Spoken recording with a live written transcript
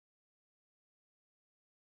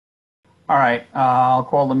All right, I'll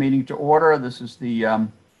call the meeting to order. This is the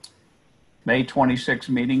May 26th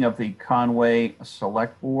meeting of the Conway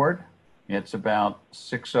Selectboard. It's about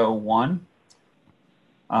 6:01.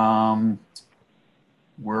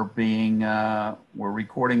 We're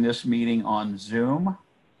recording this meeting on Zoom.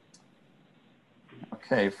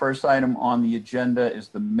 Okay, first item on the agenda is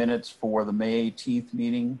the minutes for the May 18th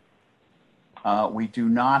meeting. We do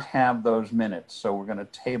not have those minutes, so we're going to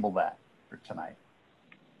table that for tonight.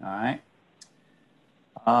 All right.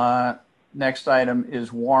 Next item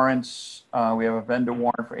is warrants. We have a vendor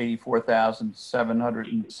warrant for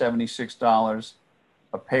 $84,776,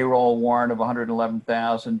 a payroll warrant of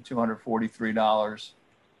 $111,243,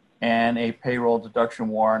 and a payroll deduction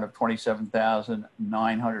warrant of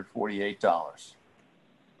 $27,948.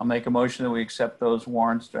 I'll make a motion that we accept those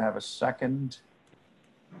warrants. To have a second?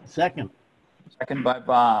 Second. Second by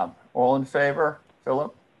Bob. All in favor?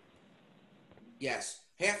 Philip? Yes.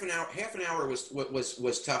 Half an hour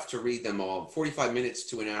was tough to read them all. 45 minutes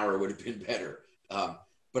to an hour would have been better.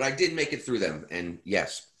 But I did make it through them, and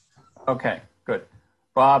yes. Okay, good.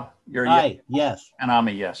 Bob, you're a Aye, yes. And I'm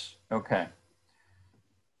a yes. Okay.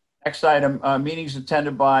 Next item, meetings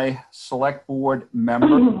attended by select board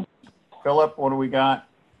members. Philip, what do we got?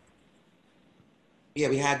 Yeah,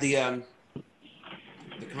 we had the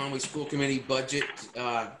Conway School Committee budget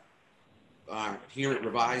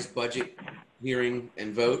revised budget hearing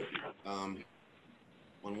and vote on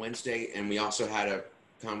Wednesday, and we also had a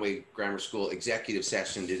Conway Grammar School executive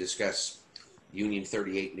session to discuss Union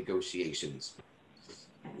 38 negotiations,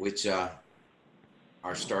 which are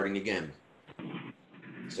starting again.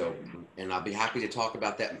 So, and I'll be happy to talk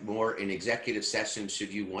about that more in executive session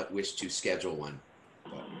should you wish to schedule one.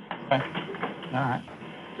 Okay. All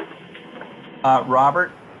right.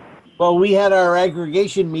 Robert? Well, we had our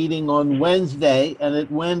aggregation meeting on Wednesday, and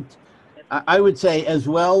it went, I would say, as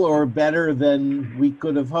well or better than we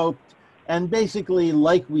could have hoped. And basically,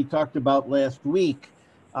 like we talked about last week,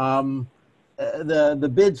 the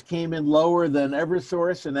bids came in lower than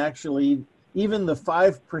Eversource, and actually even the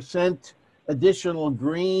 5% additional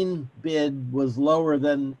green bid was lower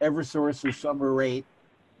than Eversource's summer rate.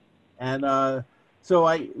 And so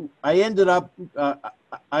I ended up,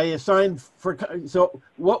 I assigned for, so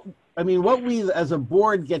what we as a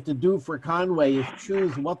board get to do for Conway is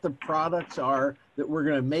choose what the products are that we're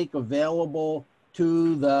going to make available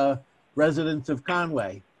to the residents of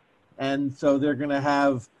Conway. And so they're going to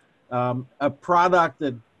have a product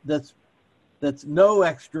that's no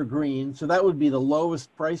extra green. So that would be the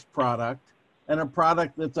lowest price product, and a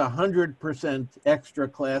product that's 100% extra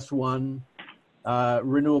class 1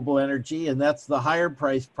 renewable energy. And that's the higher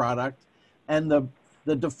price product. And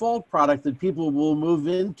the default product that people will move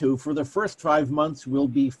into for the first 5 months will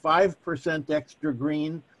be 5% extra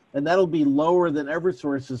green, and that'll be lower than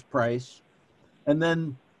Eversource's price. And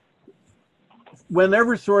then when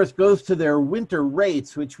Eversource goes to their winter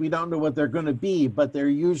rates, which we don't know what they're going to be, but they're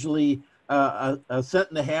usually a cent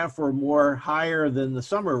and a half or more higher than the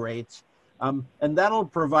summer rates, and that'll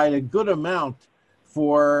provide a good amount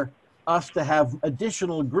for us to have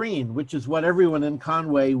additional green, which is what everyone in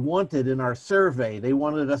Conway wanted in our survey. They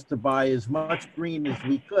wanted us to buy as much green as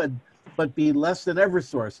we could, but be less than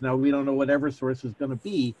Eversource. Now, we don't know what Eversource is going to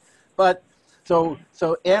be, but so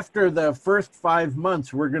after the first 5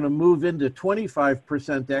 months, we're going to move into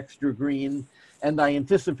 25% extra green, and I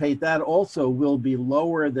anticipate that also will be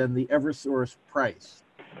lower than the Eversource price.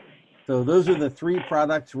 So those are the 3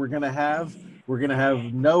 products we're going to have. We're going to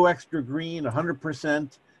have no extra green,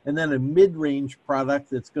 100%, and then a mid-range product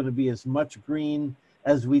that's going to be as much green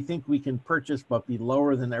as we think we can purchase, but be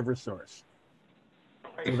lower than Eversource.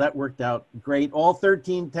 So that worked out great. All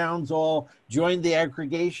 13 towns all joined the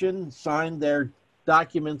aggregation, signed their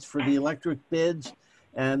documents for the electric bids,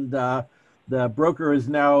 and the broker is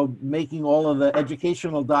now making all of the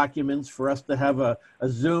educational documents for us to have a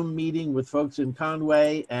Zoom meeting with folks in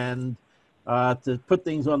Conway and to put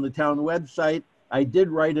things on the town website. I did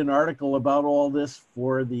write an article about all this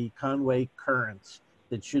for the Conway Currents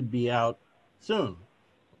that should be out soon.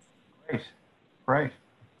 Great.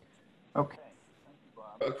 Okay.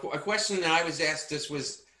 A question that I was asked this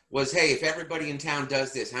was, hey, if everybody in town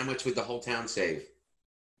does this, how much would the whole town save?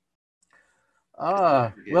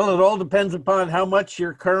 Well, it all depends upon how much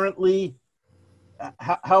you're currently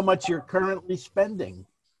spending.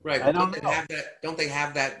 Right. I don't know. Don't they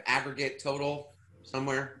have that aggregate total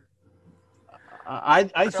somewhere?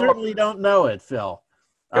 I certainly don't know it, Phil.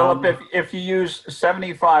 Philip, if you use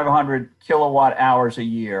 7,500 kilowatt hours a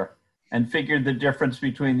year and figured the difference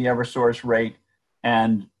between the Eversource rate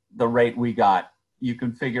and the rate we got, you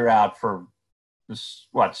can figure out for this,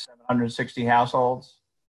 what, 760 households?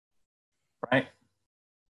 right?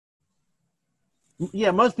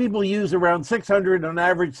 Yeah, most people use around 600, on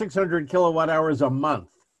average, 600 kilowatt hours a month.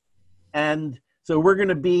 And so we're going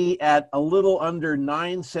to be at a little under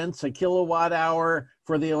 9 cents a kilowatt hour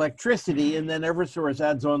for the electricity, and then Eversource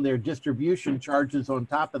adds on their distribution charges on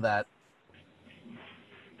top of that.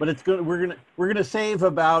 But it's good. We're gonna save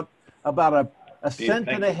about a cent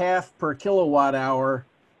and a half per kilowatt hour,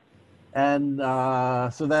 and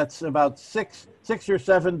so that's about $6 or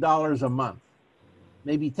 $7 a month,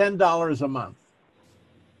 maybe $10 a month.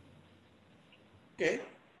 Okay.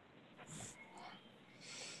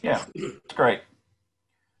 Yeah, that's great.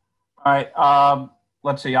 All right,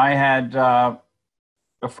 let's see. I had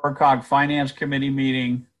the FERCog Finance Committee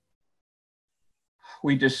meeting.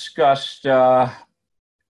 We discussed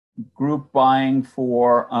group buying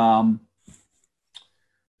for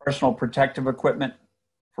personal protective equipment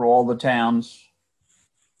for all the towns.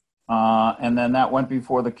 And then that went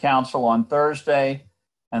before the council on Thursday,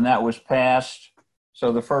 and that was passed.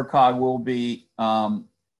 So the FERCog will be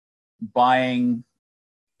buying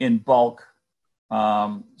in bulk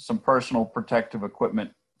some personal protective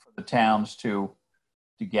equipment for the towns to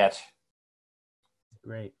get.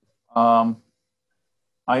 Great. I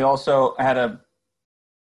also had a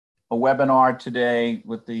webinar today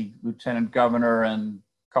with the Lieutenant Governor and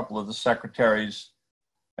a couple of the secretaries.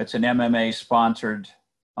 It's an MMA sponsored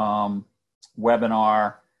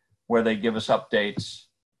webinar where they give us updates.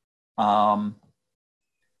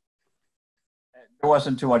 There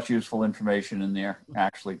wasn't too much useful information in there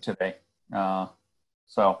actually today. Yeah,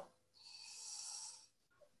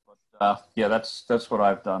 that's what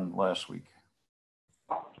I've done last week.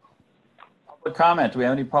 Public comment. Do we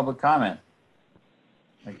have any public comment?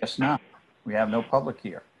 I guess not. We have no public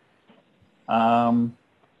here.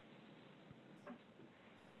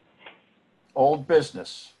 Old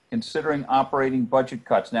business, considering operating budget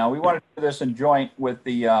cuts. Now, we want to do this in joint with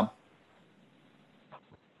the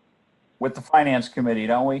Finance Committee,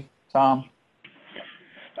 don't we, Tom?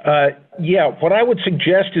 Yeah, what I would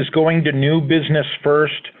suggest is going to new business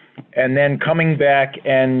first and then coming back,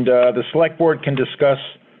 and the select board can discuss,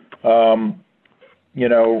 amongst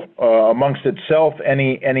itself,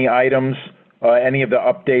 any items, any of the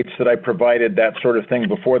updates that I provided, that sort of thing,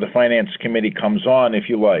 before the Finance Committee comes on, if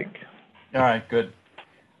you like. All right, good.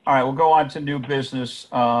 All right, we'll go on to new business.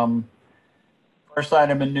 First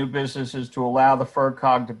item in new business is to allow the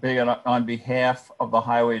FERCog to bid on behalf of the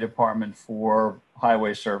Highway Department for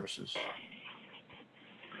highway services.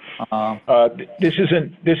 This is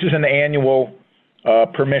an annual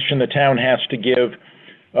permission the town has to give.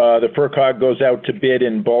 The FERCog goes out to bid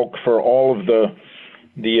in bulk for all of the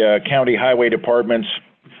county highway departments,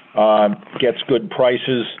 gets good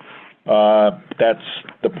prices. That's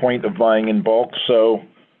the point of buying in bulk. So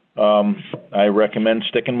I recommend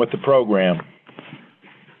sticking with the program.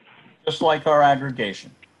 Just like our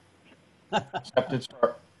aggregation, except it's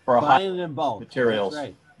for buying in bulk materials. That's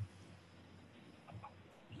right.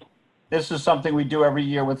 This is something we do every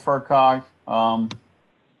year with FERCog.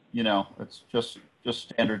 It's just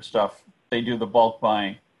standard stuff. They do the bulk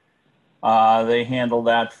buying. They handle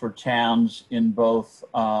that for towns in both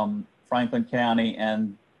Franklin County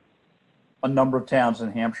and a number of towns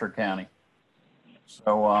in Hampshire County.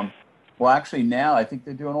 So, well, actually now I think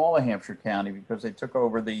they're doing all of Hampshire County because they took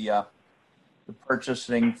over the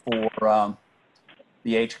purchasing for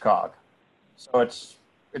the HCOG. So it's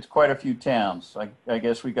quite a few towns. I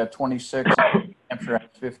guess we got 26, Hampshire has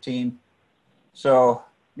 15. So,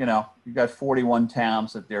 you've got 41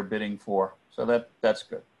 towns that they're bidding for. So that's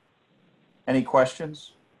good. Any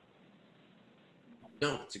questions?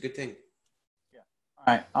 No, it's a good thing. Yeah.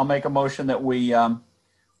 All right. I'll make a motion that we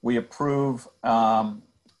approve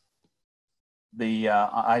the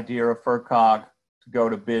idea of FERCog to go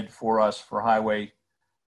to bid for us for highway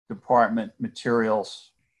department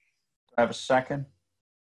materials. Do I have a second?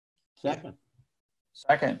 Second.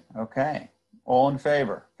 Second. Okay. All in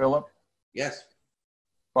favor? Philip? Yes.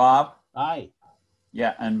 Bob? Aye.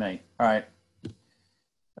 Yeah, and me. All right.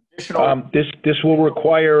 Additional. This will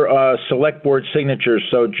require select board signatures.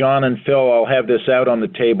 So John and Phil, I'll have this out on the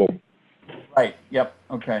table. Right. Yep.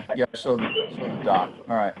 Okay. Yep. So the doc.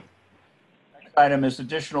 All right. Next item is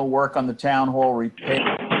additional work on the town hall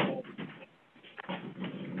repair.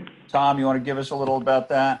 Tom, you want to give us a little about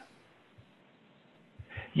that?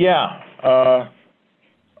 Yeah.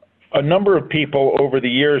 A number of people over the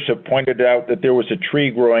years have pointed out that there was a tree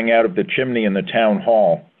growing out of the chimney in the town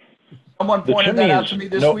hall. Someone pointed that out to me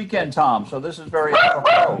this weekend, Tom, so this is very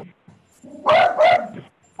apropos.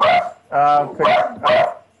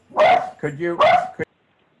 Could you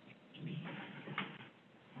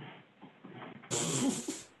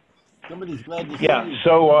Somebody's glad to see Yeah, you.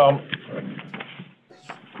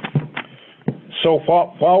 so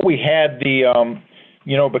while we had the,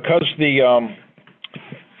 because the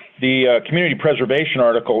community preservation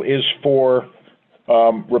article is for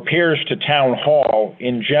repairs to town hall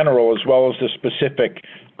in general, as well as the specific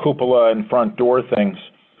cupola and front door things,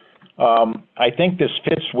 I think this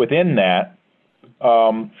fits within that.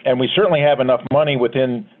 And we certainly have enough money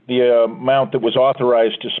within the amount that was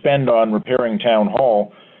authorized to spend on repairing town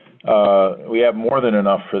hall. We have more than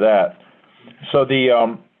enough for that. So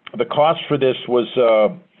the cost for this was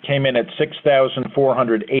came in at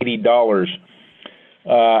 $6,480.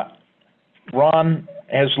 Ron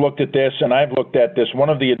has looked at this, and I've looked at this. One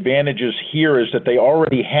of the advantages here is that they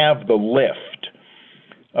already have the lift.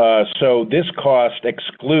 So this cost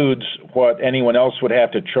excludes what anyone else would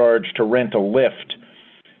have to charge to rent a lift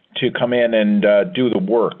to come in and do the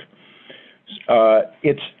work.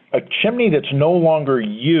 It's a chimney that's no longer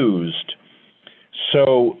used,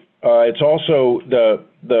 so it's also the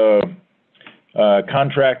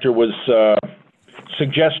contractor was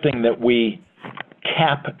suggesting that we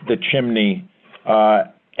cap the chimney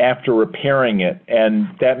after repairing it, and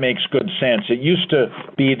that makes good sense. It used to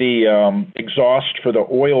be the exhaust for the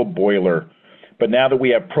oil boiler, but now that we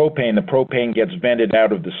have propane, the propane gets vented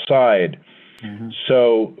out of the side. Mm-hmm.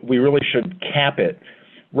 So we really should cap it.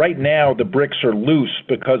 Right now, the bricks are loose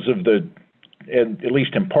because of at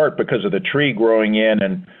least in part because of the tree growing in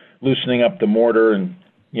and loosening up the mortar, and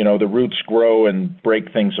the roots grow and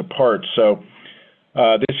break things apart. So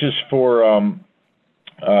this is for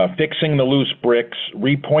fixing the loose bricks,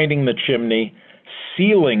 repointing the chimney,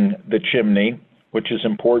 sealing the chimney, which is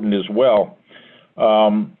important as well,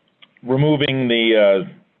 removing the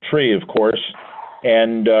tree, of course,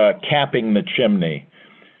 and capping the chimney.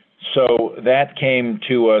 So that came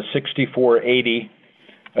to $6,480,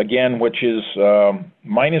 again, which is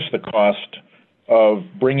minus the cost of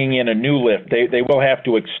bringing in a new lift. They will have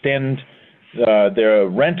to extend their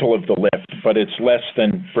rental of the lift, but it's less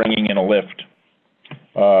than bringing in a lift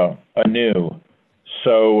anew.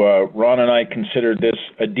 So Ron and I considered this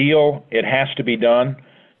a deal. It has to be done,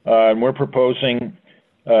 and we're proposing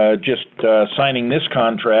just signing this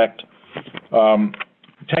contract,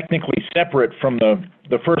 technically separate from the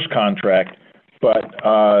first contract, but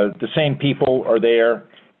the same people are there.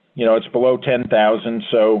 It's below 10,000,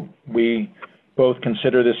 so we both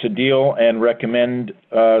consider this a deal and recommend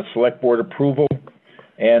select board approval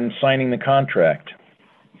and signing the contract.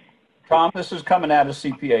 Tom, this is coming out of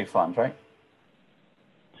CPA funds, right?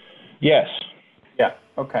 Yes. Yeah,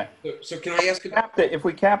 okay. So can I ask if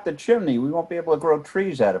we cap the chimney, we won't be able to grow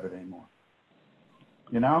trees out of it anymore.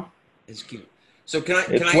 It's cute. So can I?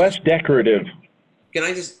 It's less decorative. Can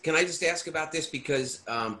I just ask about this, because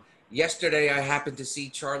yesterday I happened to see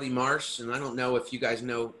Charlie Marsh, and I don't know if you guys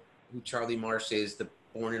know who Charlie Marsh is, the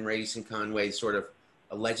born and raised in Conway, sort of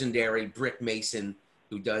a legendary brick mason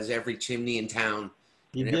who does every chimney in town.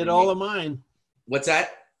 He did all of mine. What's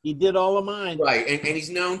that? He did all of mine. Right, and he's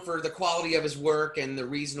known for the quality of his work and the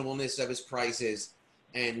reasonableness of his prices.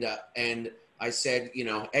 And I said,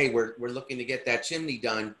 hey, we're looking to get that chimney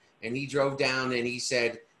done. And he drove down and he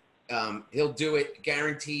said he'll do it,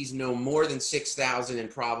 guarantees no more than 6,000 and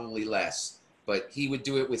probably less. But he would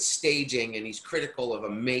do it with staging, and he's critical of a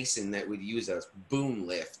mason that would use a boom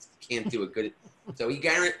lift. Can't do it good. So he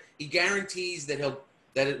guarantees that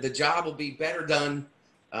the job will be better done.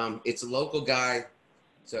 It's a local guy,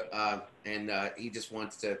 so he just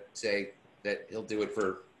wants to say that he'll do it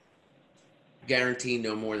for guarantee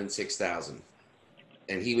no more than 6,000,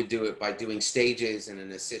 and he would do it by doing stages and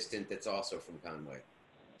an assistant that's also from Conway.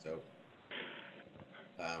 So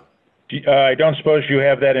I don't suppose you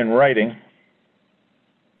have that in writing.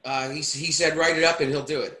 He said write it up and he'll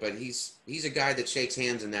do it, but he's a guy that shakes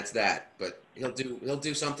hands and that's that. But he'll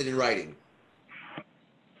do something in writing.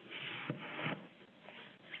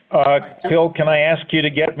 Phil, can I ask you to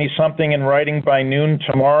get me something in writing by noon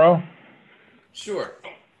tomorrow? Sure.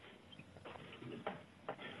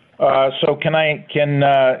 So can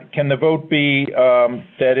the vote be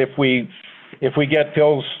that if we get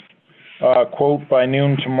Phil's quote by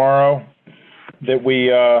noon tomorrow, that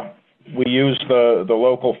we use the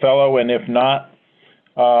local fellow, and if not,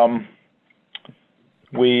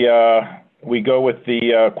 we go with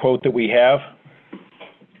the quote that we have?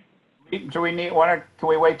 Do we need? Can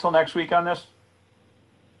we wait till next week on this?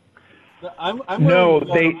 I'm no,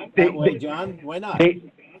 willing to go that way, John. Why not?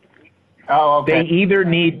 Okay. They either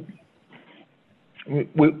need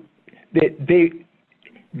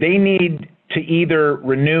they need to either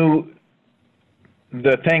renew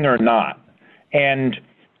the thing or not, and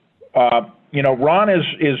Ron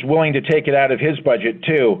is willing to take it out of his budget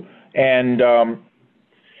too. And,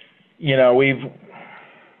 you know,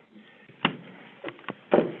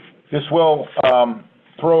 this will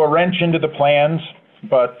throw a wrench into the plans,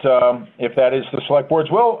 but if that is the select board's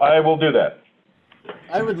will, I will do that.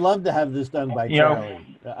 I would love to have this done by You know,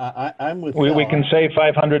 Charlie. I'm with We Phil. can save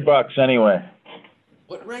 $500 anyway.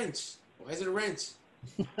 What wrench? Why is it a wrench?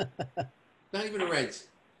 Not even a wrench.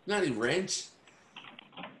 Not even a wrench.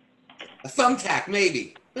 A thumbtack,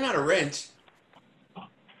 maybe, but not a wrench. All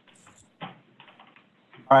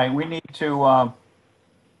right, we need to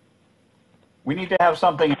have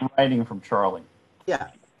something in writing from Charlie. Yeah.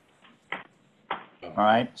 All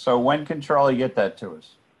right, so when can Charlie get that to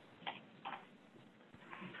us?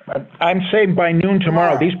 I'm saying by noon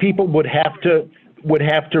tomorrow. These people would have to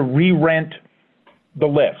re-rent the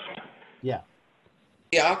lift. Yeah.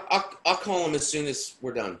 Yeah, I'll call him as soon as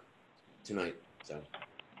we're done tonight. So.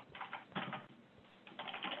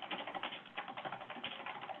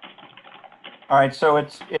 All right, so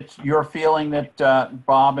it's your feeling that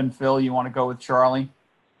Bob and Phil, you want to go with Charlie?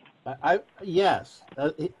 Yes.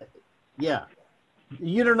 Yeah.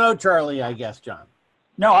 You don't know Charlie, I guess, John.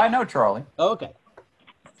 No, I know Charlie. Okay.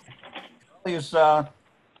 Charlie is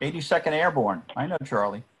 82nd Airborne. I know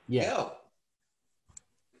Charlie. Yeah.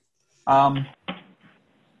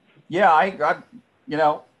 Yeah, I you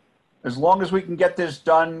know, as long as we can get this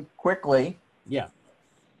done quickly. Yeah.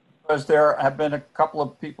 Because there have been a couple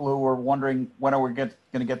of people who were wondering when are we going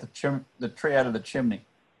to get the tree out of the chimney.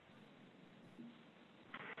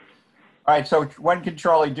 All right, so when can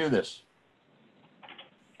Charlie do this?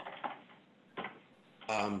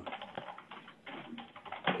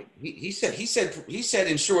 He said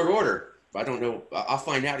in short order. I don't know. I'll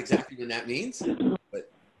find out exactly what that means.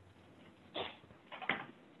 But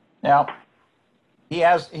now, he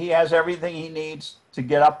has everything he needs to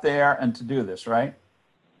get up there and to do this, right?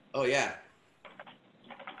 oh yeah,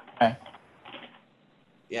 Okay.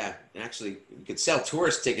 yeah. And actually, you could sell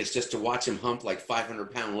tourist tickets just to watch him hump like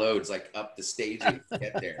 500-pound loads like up the staging to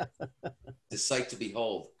get there. It's a sight to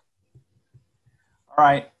behold. All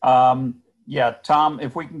right. Yeah, Tom,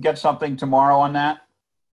 if we can get something tomorrow on that.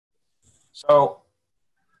 So, all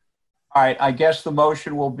right, I guess the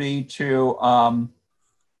motion will be to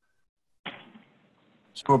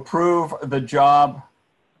approve the job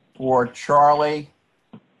for Charlie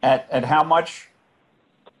at how much?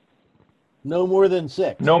 No more than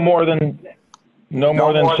 6. No more than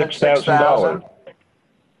 $6,000.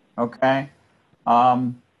 Okay.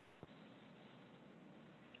 And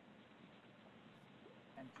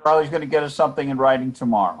Charlie's going to get us something in writing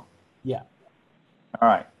tomorrow. Yeah. All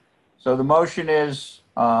right. So the motion is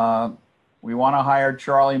we want to hire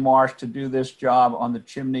Charlie Marsh to do this job on the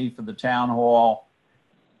chimney for the town hall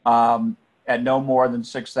at no more than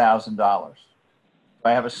 $6,000. Do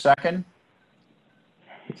I have a second?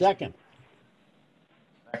 Second.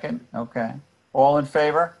 Second. Okay. All in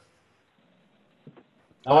favor?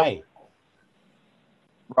 Aye.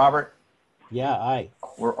 Robert? Yeah, aye.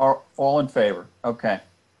 We're all in favor. Okay.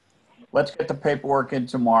 Let's get the paperwork in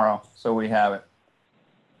tomorrow so we have it.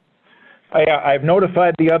 I've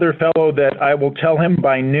notified the other fellow that I will tell him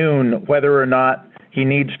by noon whether or not he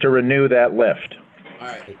needs to renew that lift. All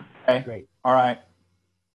right. Okay. Great. All right.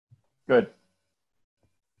 Good.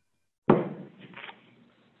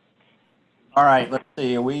 All right. Let's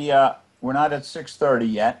see. We're not at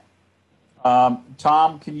 6:30 yet.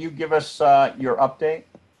 Tom, can you give us your update?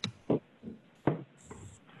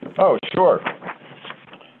 Oh, sure.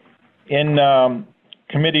 In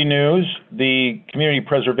committee news, the Community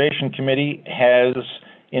Preservation Committee has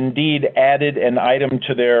indeed added an item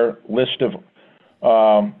to their list of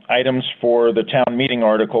items for the town meeting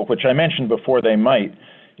article, which I mentioned before they might.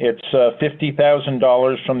 It's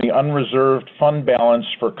 $50,000 from the unreserved fund balance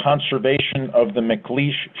for conservation of the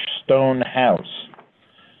McLeish Stone House.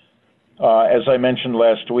 As I mentioned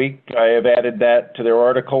last week, I have added that to their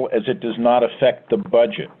article as it does not affect the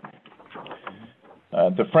budget.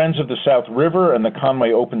 The Friends of the South River and the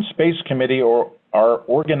Conway Open Space Committee are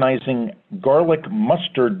organizing garlic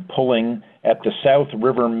mustard pulling at the South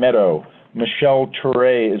River Meadow. Michelle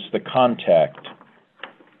Touré is the contact.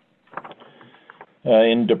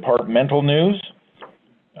 In departmental news,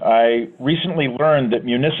 I recently learned that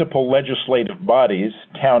municipal legislative bodies,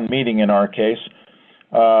 town meeting in our case,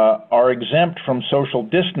 are exempt from social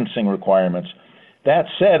distancing requirements. That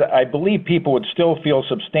said, I believe people would still feel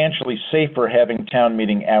substantially safer having town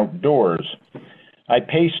meeting outdoors. I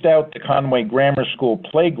paced out the Conway Grammar School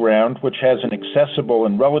playground, which has an accessible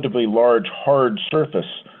and relatively large hard surface,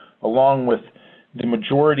 along with the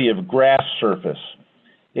majority of grass surface.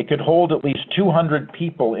 It could hold at least 200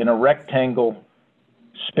 people in a rectangle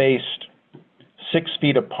spaced 6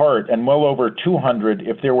 feet apart and well over 200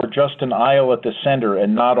 if there were just an aisle at the center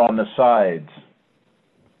and not on the sides.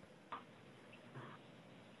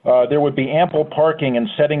 There would be ample parking, and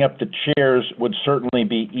setting up the chairs would certainly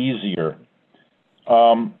be easier.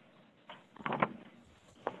 On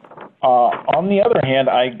the other hand,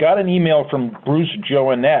 I got an email from Bruce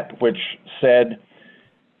Joannette, which said,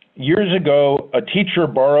 years ago, a teacher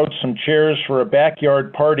borrowed some chairs for a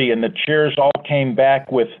backyard party, and the chairs all came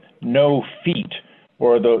back with no feet,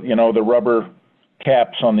 or the rubber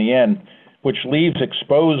caps on the end, which leaves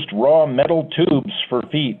exposed raw metal tubes for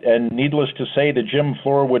feet. And needless to say, the gym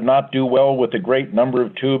floor would not do well with a great number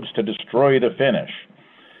of tubes to destroy the finish.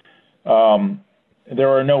 There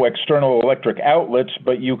are no external electric outlets,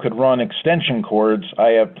 but you could run extension cords. I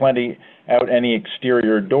have plenty out any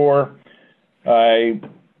exterior door. I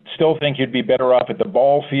still think you'd be better off at the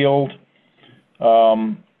ball field.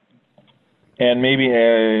 And maybe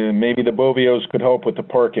the Bovios could help with the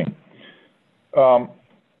parking.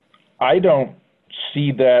 I don't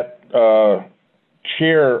see that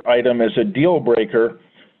chair item as a deal breaker.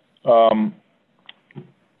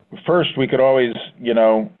 First, we could always,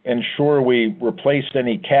 ensure we replaced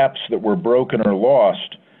any caps that were broken or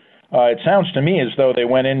lost. It sounds to me as though they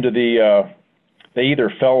went into they either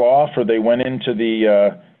fell off or they went into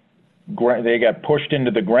they got pushed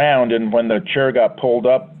into the ground, and when the chair got pulled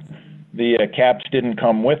up, the caps didn't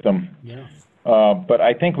come with them. Yeah. But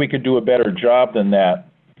I think we could do a better job than that.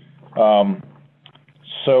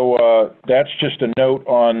 So that's just a note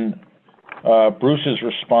on Bruce's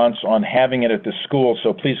response on having it at the school.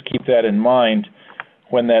 So please keep that in mind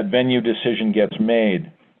when that venue decision gets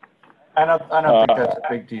made. I don't think that's a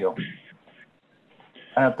big deal.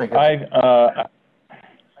 I don't think it's I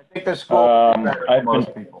think the school is better for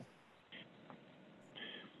most people.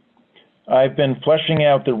 I've been fleshing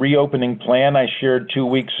out the reopening plan I shared 2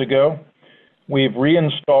 weeks ago. We've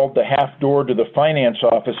reinstalled the half door to the finance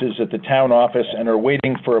offices at the town office and are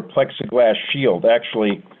waiting for a plexiglass shield,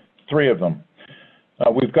 actually 3 of them.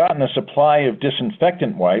 We've gotten a supply of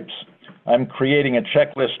disinfectant wipes. I'm creating a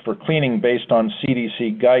checklist for cleaning based on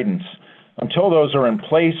CDC guidance. Until those are in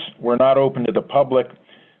place, we're not open to the public,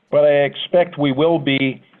 but I expect we will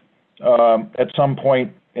be at some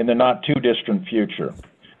point in the not too distant future.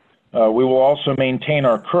 We will also maintain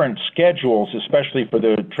our current schedules, especially for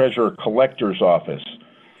the treasurer collector's office.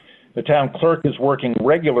 The town clerk is working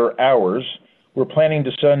regular hours. We're planning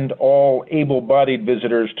to send all able-bodied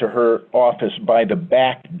visitors to her office by the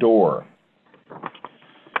back door.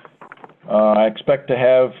 I expect to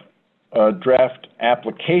have a draft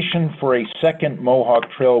application for a second Mohawk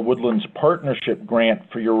Trail Woodlands Partnership grant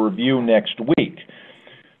for your review next week.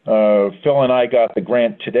 Phil and I got the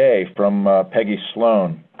grant today from Peggy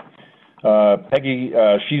Sloan. Peggy,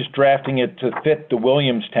 she's drafting it to fit the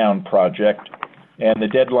Williamstown project, and the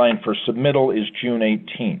deadline for submittal is June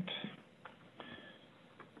 18th.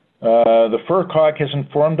 The FERCog has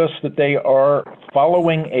informed us that they are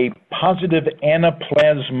following a positive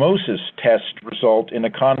anaplasmosis test result in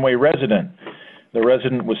a Conway resident. The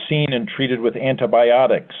resident was seen and treated with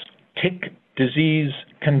antibiotics. Tick disease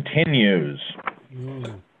continues.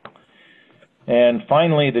 And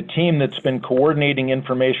finally, the team that's been coordinating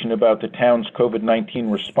information about the town's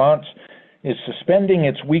COVID-19 response is suspending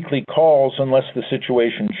its weekly calls unless the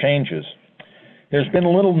situation changes. There's been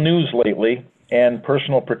little news lately, and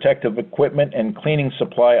personal protective equipment and cleaning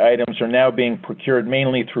supply items are now being procured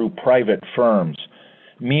mainly through private firms.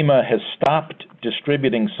 MEMA has stopped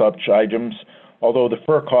distributing such items, although the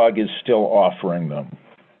FERCog is still offering them.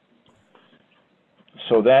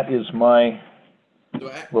 So that is my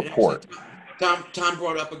report. Tom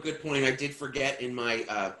brought up a good point. I did forget in my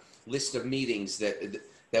list of meetings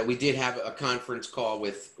that we did have a conference call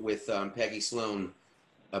with Peggy Sloan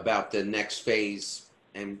about the next phase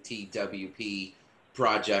MTWP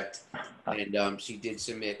project, and she did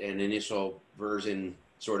submit an initial version,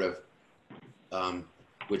 sort of,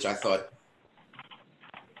 which I thought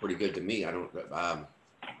pretty good to me. I don't,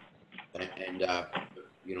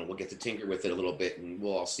 we'll get to tinker with it a little bit, and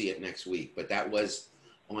we'll all see it next week. But that was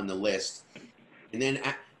on the list. And then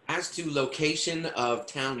as to location of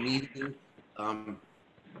town meeting,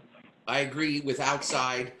 I agree with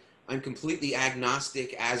outside. I'm completely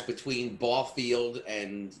agnostic as between ball field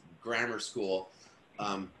and grammar school.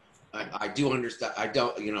 I do understand. I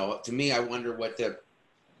don't, to me, I wonder what the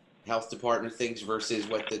health department thinks versus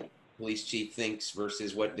what the police chief thinks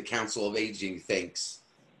versus what the council of aging thinks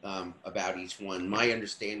about each one. My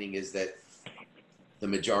understanding is that the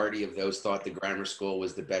majority of those thought the grammar school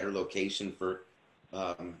was the better location for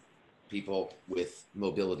people with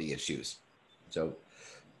mobility issues. So,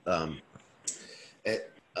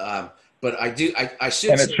 but I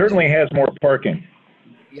should And it say certainly has more parking.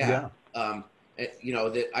 yeah. You know,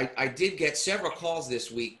 that I did get several calls this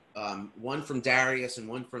week, one from Darius and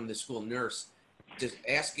one from the school nurse, just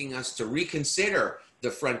asking us to reconsider the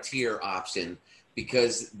Frontier option,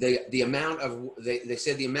 because the amount of they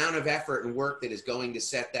said the amount of effort and work that is going to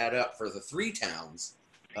set that up for the 3 towns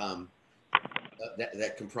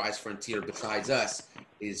that comprise Frontier besides us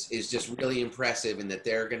is just really impressive, and that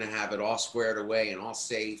they're going to have it all squared away and all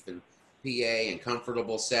safe and PA and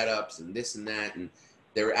comfortable setups and this and that, and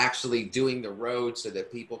they're actually doing the road so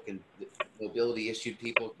that people can, mobility issued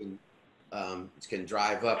people can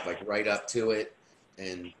drive up, like right up to it,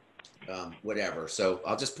 and whatever. So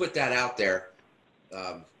I'll just put that out there.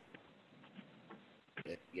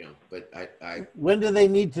 You know, but I When do they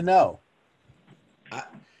need to know?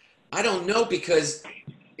 I don't know, because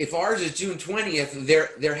if ours is June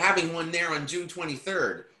 20th, they're having one there on June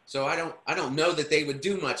 23rd. So I don't know that they would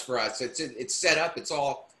do much for us. It's set up. It's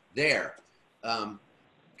all there.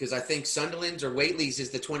 Because I think Sunderland's or Whately's is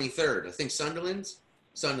the 23rd. I think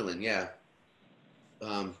Sunderland, yeah.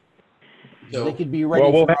 So They could be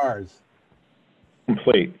ready for ours.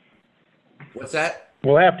 Complete. What's that?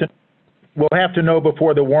 We'll have to know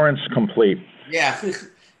before the warrant's complete. Yeah,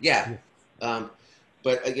 yeah.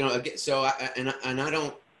 But you know, again, so I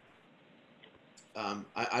don't.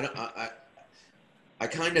 I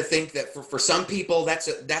kind of think that for some people that's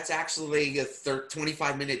actually a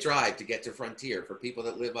 25-minute drive to get to Frontier for people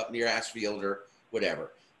that live up near Ashfield or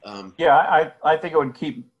whatever. Yeah, I think it would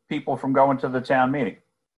keep people from going to the town meeting.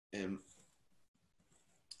 And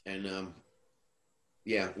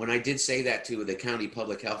yeah, when I did say that to the county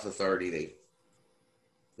public health authority,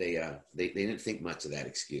 they didn't think much of that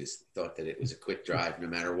excuse. Thought that it was a quick drive no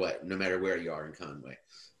matter what, no matter where you are in Conway.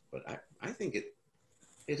 But I think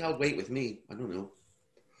it held weight with me. I don't know.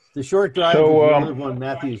 The short drive is live on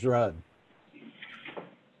Matthews Road.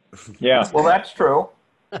 Yeah. Well, that's true.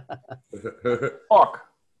 Look.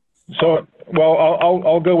 So, well,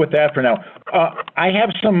 I'll go with that for now. I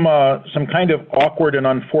have some kind of awkward and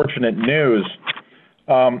unfortunate news.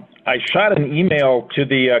 I shot an email to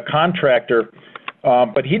the contractor,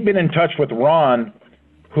 but he'd been in touch with Ron,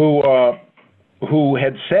 who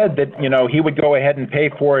had said that, you know, he would go ahead and pay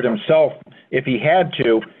for it himself if he had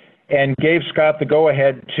to, and gave Scott the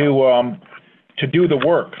go-ahead to do the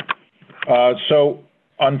work. So,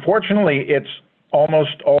 unfortunately, it's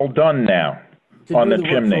almost all done now on the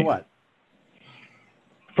chimney. For what?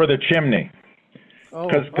 For the chimney.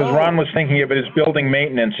 Because Ron was thinking of it as building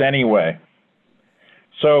maintenance anyway.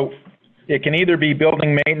 So it can either be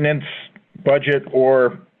building maintenance, budget,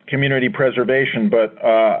 or community preservation, but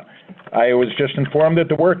I was just informed that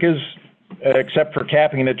the work is, except for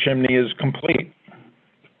capping the chimney, is complete.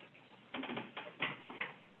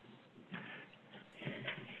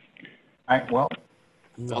 All right, well,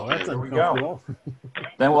 No, that's there we go. uncomfortable.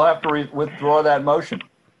 Then we'll have to withdraw that motion.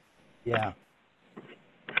 Yeah.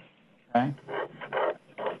 Okay.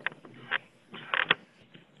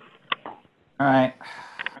 All right.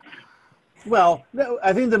 Well, no,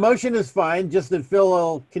 I think the motion is fine, just that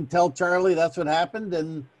Phil can tell Charlie that's what happened,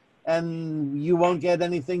 and you won't get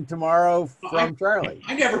anything tomorrow from Charlie.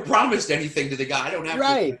 I never promised anything to the guy. I don't have to.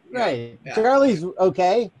 Right. Yeah. Charlie's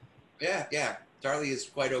okay. Yeah. Charlie is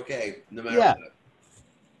quite okay, no matter what.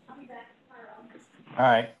 All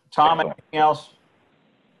right. Tom, anything else?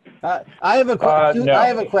 I have a no. I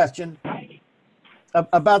have a question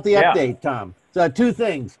about the update, Tom. So 2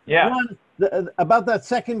 things. Yeah. One, about that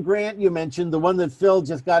second grant you mentioned, the one that Phil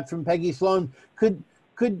just got from Peggy Sloan. Could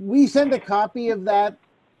we send a copy of that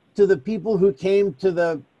to the people who came to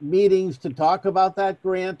the meetings to talk about that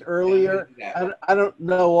grant earlier? I don't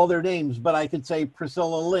know all their names, but I could say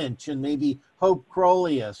Priscilla Lynch and maybe Hope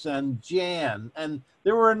Crolius and Jan. And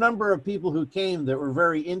there were a number of people who came that were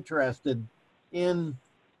very interested in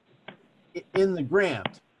the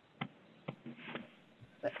grant.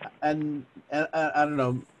 And I don't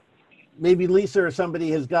know, maybe Lisa or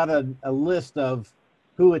somebody has got a list of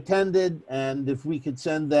who attended, and if we could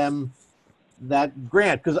send them that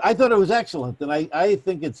grant, because I thought it was excellent, and I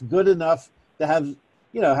think it's good enough to have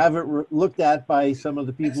it looked at by some of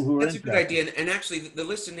the people who are interested. That's a good idea, and actually the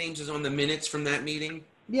list of names is on the minutes from that meeting.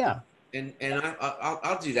 Yeah. And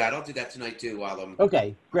I'll do that. I'll do that tonight too while I'm.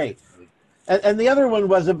 Okay, great. And the other one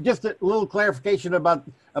was just a little clarification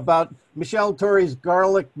about Michelle Torrey's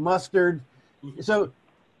garlic mustard. So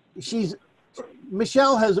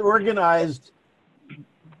Michelle has organized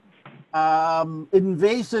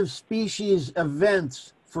invasive species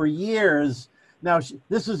events for years. Now,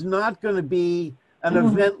 this is not going to be an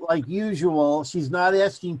event like usual. She's not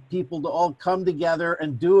asking people to all come together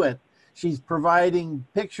and do it. she's providing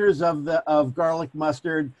pictures of garlic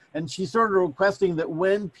mustard, and she's sort of requesting that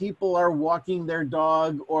when people are walking their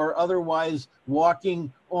dog or otherwise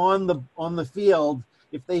walking on the field,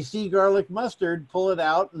 if they see garlic mustard, pull it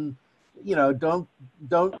out and, you know, don't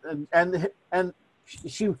and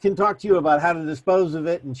she can talk to you about how to dispose of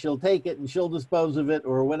it, and she'll take it and she'll dispose of it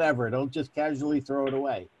or whatever. Don't just casually throw it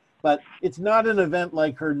away. But it's not an event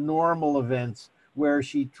like her normal events where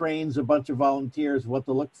she trains a bunch of volunteers what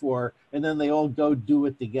to look for, and then they all go do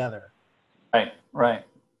it together. Right, right.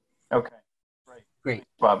 Okay, Great.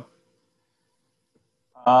 Bob.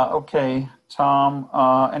 Okay, Tom,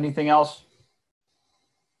 anything else?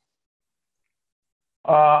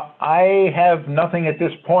 I have nothing at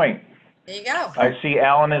this point. There you go. I see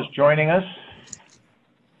Alan is joining us.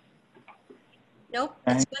 Nope.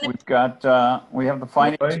 Okay, It's gonna we've got, we have the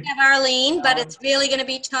finance. have Arlene, but it's really going to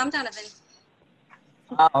be Tom Donovan.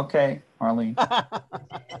 Okay, Arlene. Have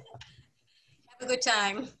a good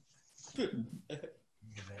time. Hey,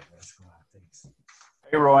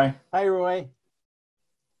 Roy. Hi, Roy.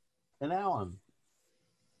 And Alan.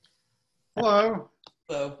 Hello.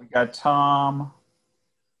 Hello. We got Tom.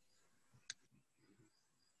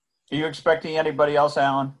 Are you expecting anybody else,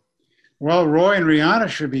 Alan? Well, Roy and Rihanna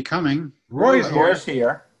should be coming. Roy's here, Roy's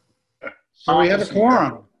here. so we have a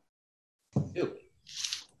quorum. Ew.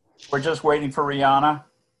 We're just waiting for Rihanna.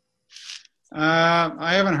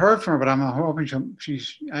 I haven't heard from her, but I'm hoping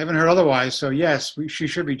I haven't heard otherwise. So yes, she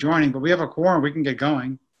should be joining. But we have a quorum. We can get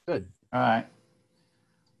going. Good. All right.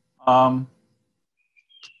 All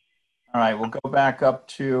right, we'll go back up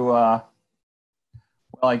to, well,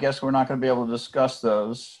 I guess we're not going to be able to discuss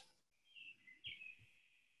those.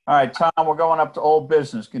 All right, Tom, we're going up to old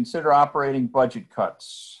business. Consider operating budget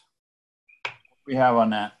cuts. What do we have on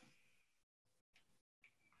that?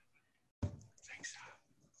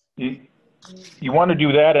 You want to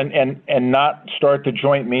do that and not start the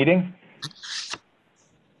joint meeting?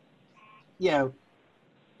 Yeah.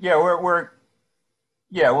 Yeah,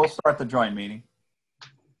 we'll start the joint meeting.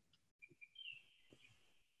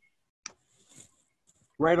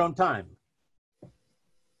 Right on time.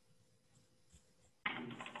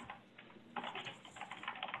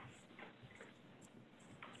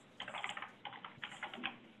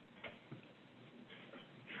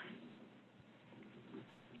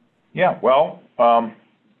 Yeah, well, I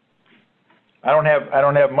don't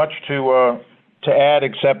have much to add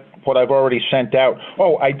except what I've already sent out.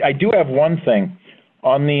 Oh, I do have one thing.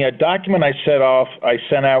 On the document I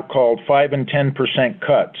sent out called 5 and 10%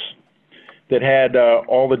 cuts that had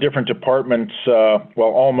all the different departments, well,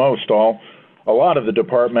 almost all, a lot of the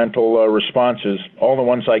departmental responses, all the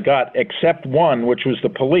ones I got, except one, which was the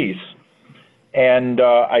police. And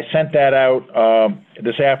I sent that out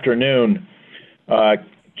this afternoon.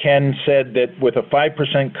 Ken said that with a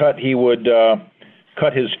 5% cut, he would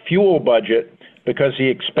cut his fuel budget because he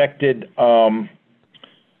expected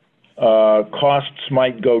costs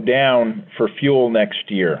might go down for fuel next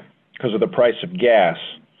year because of the price of gas.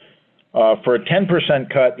 For a 10%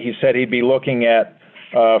 cut, he said he'd be looking at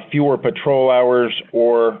fewer patrol hours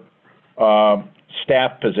or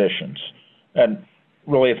staff positions. And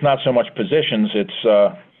really, it's not so much positions;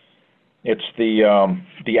 it's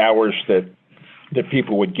the hours that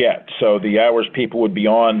people would get. So the hours people would be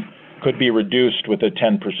on could be reduced with a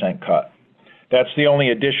 10% cut. That's the only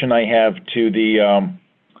addition I have to the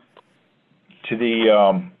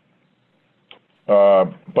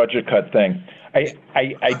budget cut thing.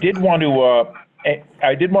 I did want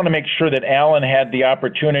to make sure that Alan had the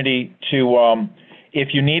opportunity to,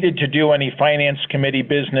 if you needed to do any finance committee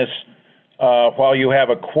business while you have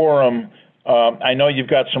a quorum. I know you've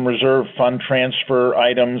got some reserve fund transfer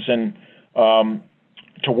items and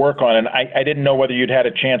to work on, and I didn't know whether you'd had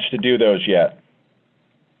a chance to do those yet.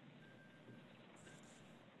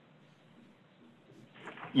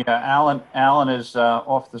 Yeah, Alan is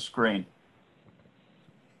off the screen.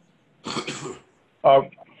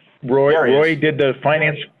 Roy, did the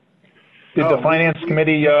finance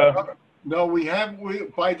committee? No, we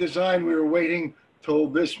by design we were waiting till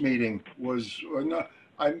this meeting was. Not,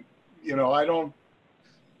 I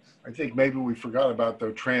think maybe we forgot about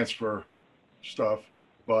the transfer stuff,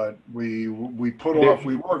 but we put off.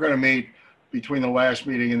 We were going to meet between the last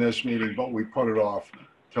meeting and this meeting, but we put it off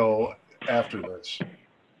till after this.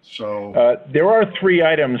 So there are 3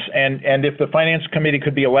 items, and if the finance committee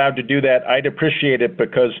could be allowed to do that, I'd appreciate it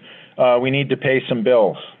because we need to pay some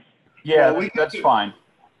bills. Yeah, well, that's fine.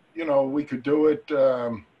 We could do it.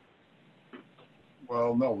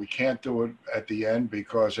 Well, no, we can't do it at the end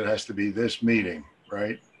because it has to be this meeting,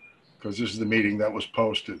 right? Because this is the meeting that was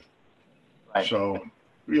posted. Right. So,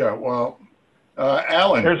 yeah, well,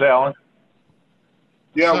 Alan. Here's Alan.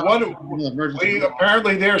 Yeah,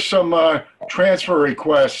 Apparently there's some transfer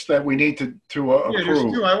requests that we need to Yeah, there's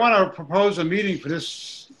approve. two. I want to propose a meeting for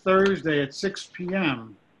this Thursday at 6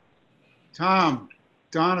 p.m. Tom,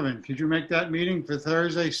 Donovan, could you make that meeting for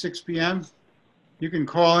Thursday, 6 p.m.? You can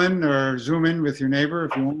call in or Zoom in with your neighbor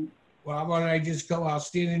if you want. Well, how about I just go, I'll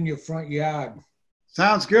stand in your front yard.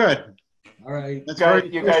 Sounds good. All right. That's You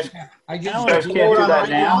guys I just, You guys can't do that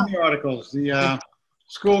now? The articles, the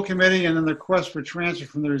school committee and then the request for transfer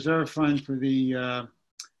from the reserve fund for the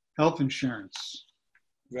health insurance.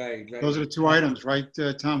 right. Those are the two items, right,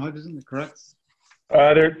 Tom Hudson, correct?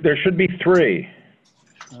 There should be three.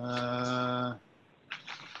 I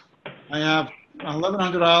have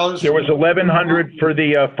 $1,100. There was 1,100 for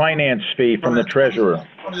the finance fee from the treasurer.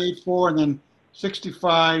 28.4 and then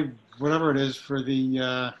 65, whatever it is, for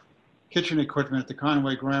the kitchen equipment at the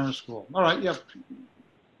Conway Grammar School. All right, yep.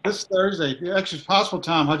 This Thursday, if actually it's possible,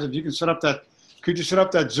 Tom Hudson, if you can set up that, could you set up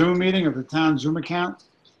that Zoom meeting of the town Zoom account?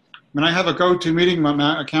 I mean, I have a go-to meeting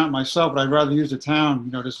account myself, but I'd rather use the town.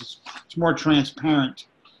 You know, it's more transparent.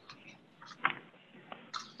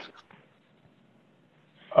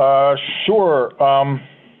 Sure.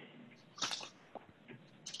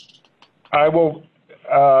 I will,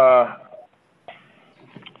 I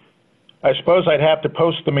suppose I'd have to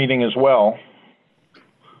post the meeting as well.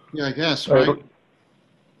 Yeah, I guess, right?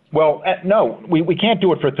 Well, no, we can't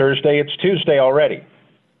do it for Thursday. It's Tuesday already.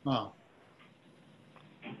 Oh.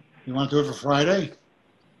 You want to do it for Friday?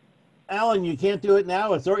 Alan, you can't do it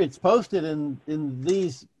now. It's posted in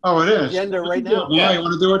these Oh, it is. agenda right now. Yeah, you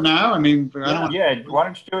want to do it now? I mean, I don't want. Yeah, why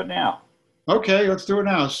don't you do it now? Okay, let's do it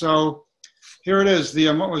now. So here it is.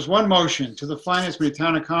 It was one motion to the Finance Committee,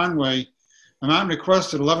 Town of Conway. Amount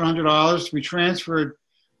requested $1,100 to be transferred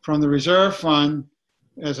from the reserve fund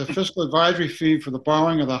as a fiscal advisory fee for the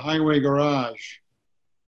borrowing of the highway garage.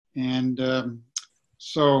 And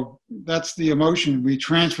so that's the motion. We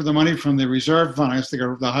transfer the money from the reserve fund. I guess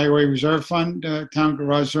the highway reserve fund, town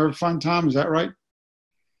garage reserve fund, Tom, is that right?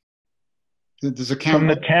 Does account From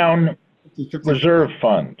the town reserve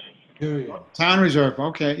fund. Town reserve,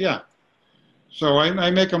 okay, yeah. So I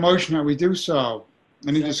make a motion that we do so.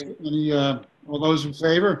 All those in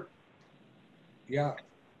favor? Yeah.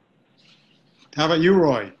 How about you,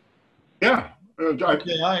 Roy? Yeah. Okay, all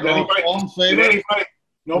right, Anybody- all in favor?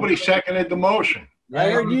 Nobody seconded the motion. I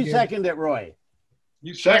heard you second it, Roy.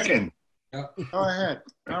 You Second. Go ahead.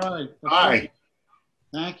 All right. Aye.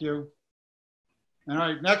 Thank you. All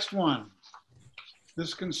right, next one.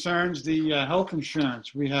 This concerns the health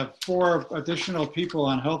insurance. We have 4 additional people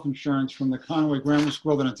on health insurance from the Conway Grammar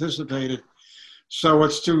School than anticipated. So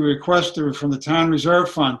it's to request from the town reserve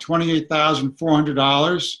fund,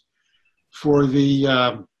 $28,400 for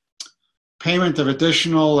the payment of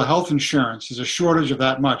additional health insurance. There's a shortage of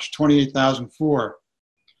that much, $28,400.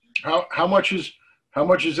 How much is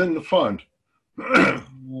in the fund?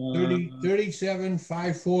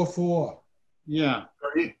 37,544. Yeah.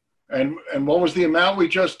 And what was the amount we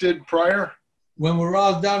just did prior? When we're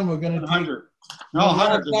all done, we're gonna take, 100. when No, we're all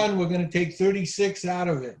 100. done, we're gonna take 36 out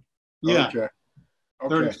of it. Yeah, Okay.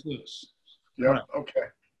 36. Yeah. Right. Okay.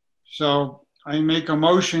 So I make a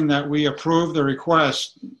motion that we approve the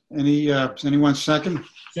request. Anyone second?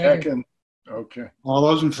 Second. Okay. All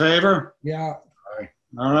those in favor? Yeah.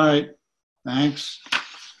 All right, thanks.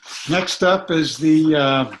 Next up is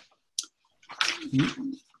the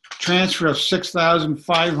transfer of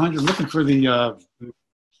 $6,500. Looking for the,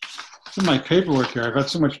 it's in my paperwork here. I've had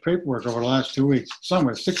so much paperwork over the last 2 weeks.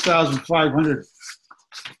 Somewhere,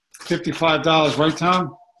 $6,555, right,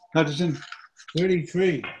 Tom Hutchinson?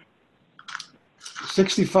 33.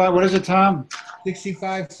 65, what is it, Tom?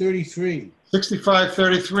 6533.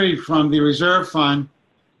 6533 from the reserve fund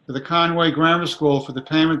to the Conway Grammar School for the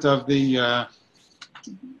payment of the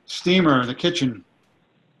steamer in the kitchen.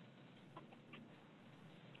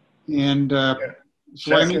 And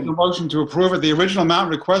so I make a motion to approve it. The original amount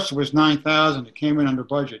requested was $9,000. It came in under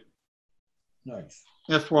budget. Nice.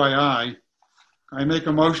 FYI, I make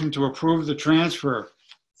a motion to approve the transfer.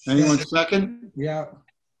 Anyone second? Yeah.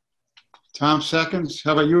 Tom seconds.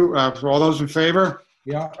 How about you? All those in favor?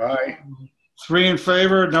 Yeah. Aye. 3 in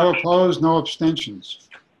favor, no opposed, no abstentions.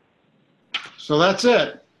 So that's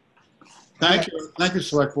it. Thank you. Thank you,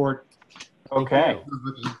 Select Board. Okay.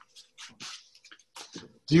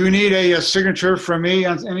 Do you need a signature from me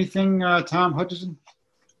on anything, Tom Hutchison?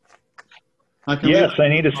 Yes, I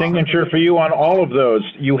need a signature for you on all of those.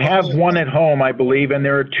 You have one at home, I believe, and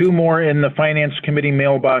there are 2 more in the Finance Committee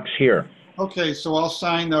mailbox here. Okay, so I'll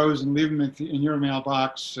sign those and leave them in your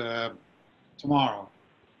mailbox tomorrow.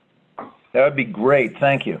 That would be great.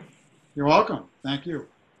 Thank you. You're welcome. Thank you.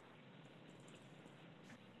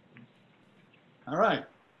 All right.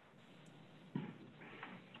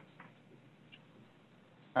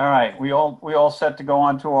 All right, we all set to go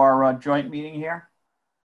on to our joint meeting here?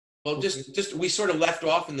 Well, just we sort of left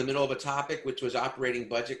off in the middle of a topic, which was operating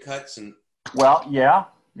budget cuts, and Well, yeah,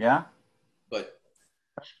 but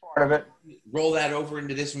part of it. roll that over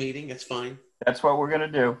into this meeting. That's fine. That's what we're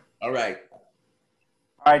gonna do. All right.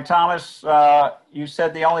 All right, Thomas, you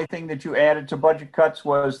said the only thing that you added to budget cuts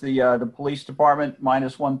was the police department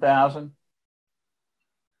minus 1,000?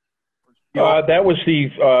 That was the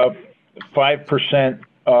 5%,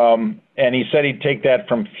 and he said he'd take that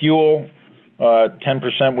from fuel.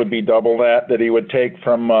 10% would be double that he would take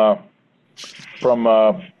from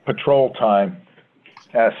patrol time,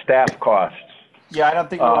 staff costs. Yeah, I don't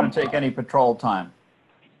think you want to take any patrol time.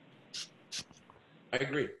 I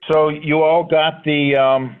agree. So you all got the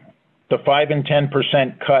 5 and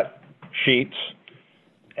 10% cut sheets,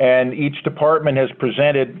 and each department has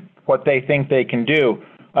presented what they think they can do.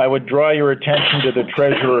 I would draw your attention to the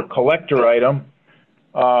treasurer collector item,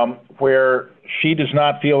 where she does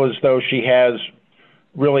not feel as though she has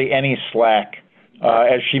really any slack,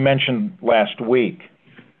 as she mentioned last week.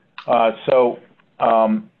 So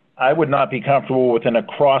I would not be comfortable with an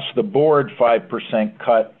across-the-board 5%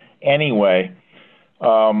 cut anyway.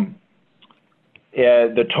 The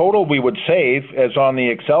total we would save, as on the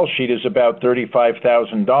Excel sheet, is about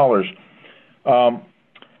 $35,000.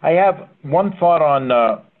 I have one thought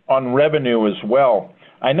on revenue as well.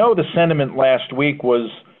 I know the sentiment last week was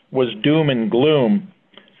doom and gloom,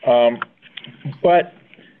 but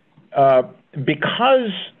because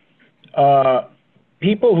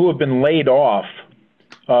people who have been laid off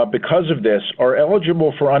because of this are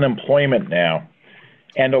eligible for unemployment now,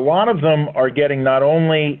 and a lot of them are getting not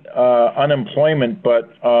only unemployment, but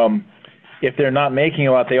if they're not making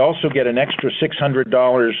a lot, they also get an extra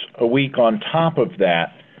 $600 a week on top of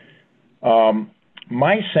that.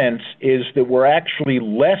 My sense is that we're actually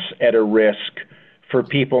less at a risk for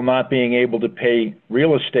people not being able to pay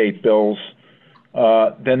real estate bills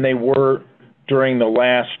than they were during the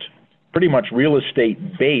last pretty much real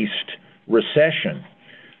estate-based recession.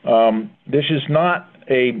 This is not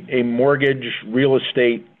a mortgage real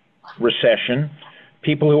estate recession.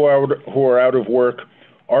 People who are out of work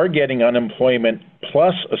are getting unemployment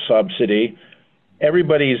plus a subsidy.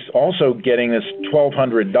 Everybody's also getting this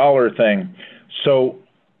 $1,200 thing. So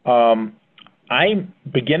I'm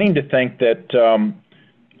beginning to think that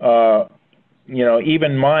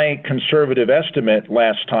even my conservative estimate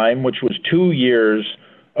last time, which was 2 years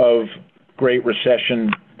of Great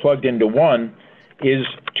Recession plugged into one, is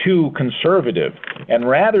too conservative. And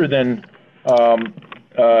rather than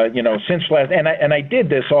since last, and I did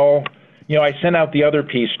this all, I sent out the other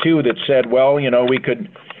piece too that said, well, we could,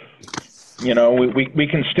 we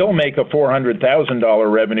can still make a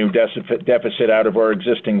 $400,000 revenue deficit out of our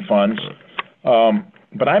existing funds.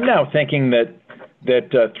 But I'm now thinking that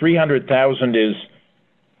 300,000 is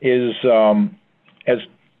as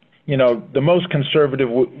the most conservative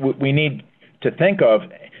we need to think of.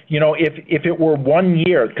 If it were 1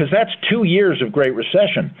 year, because that's 2 years of Great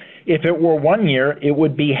Recession. If it were 1 year, it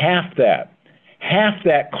would be half that. Half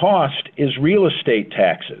that cost is real estate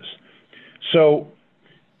taxes. So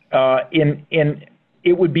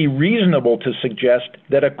it would be reasonable to suggest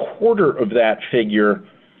that a quarter of that figure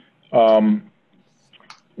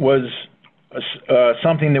was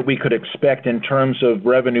something that we could expect in terms of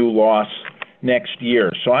revenue loss next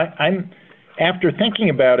year. So I'm after thinking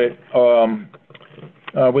about it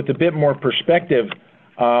with a bit more perspective,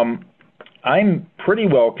 I'm pretty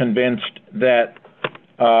well convinced that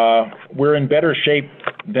we're in better shape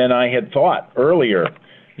than I had thought earlier.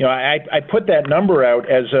 I put that number out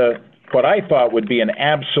as what I thought would be an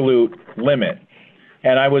absolute limit,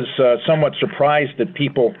 and I was somewhat surprised that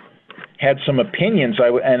people had some opinions.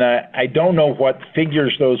 I don't know what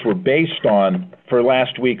figures those were based on for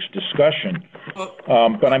last week's discussion,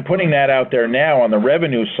 but I'm putting that out there now on the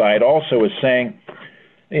revenue side also as saying,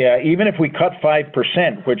 yeah, even if we cut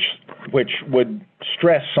 5%, which would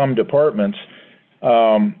stress some departments,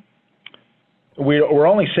 we're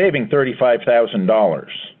only saving $35,000,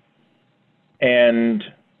 and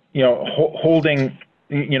holding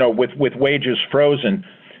with wages frozen.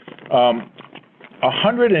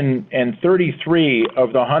 133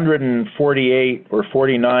 of the $148 or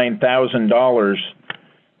 $49,000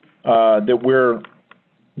 that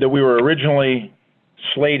we were originally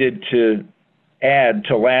slated to add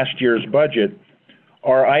to last year's budget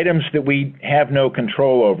are items that we have no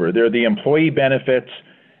control over. They're the employee benefits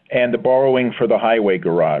and the borrowing for the highway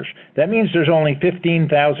garage. That means there's only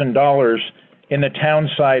 $15,000 in the town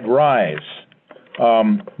side rise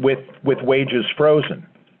with wages frozen.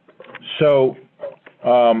 So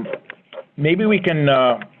maybe we can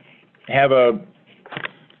have a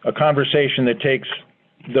conversation that takes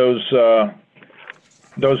those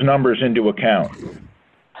numbers into account.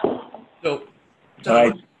 So,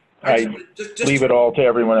 I just leave it all to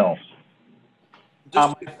everyone else.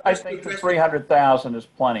 I think the 300,000 is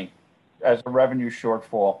plenty as a revenue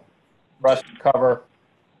shortfall for us to cover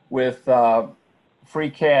with free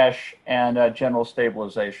cash and general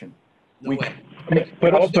stabilization. No way.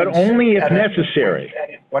 But only if necessary.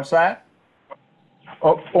 What's that?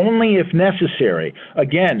 Only if necessary.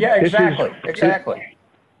 Again, Yeah, exactly.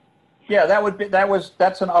 Yeah,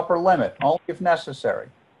 that's an upper limit, only if necessary.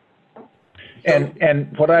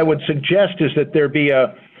 And what I would suggest is that there be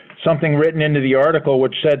something written into the article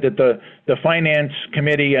which said that the Finance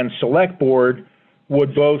Committee and Select Board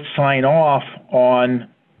would both sign off on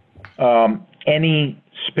any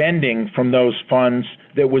spending from those funds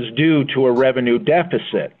that was due to a revenue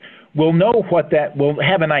deficit. We'll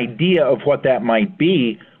have an idea of what that might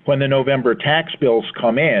be when the November tax bills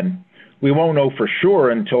come in. We won't know for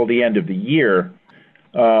sure until the end of the year,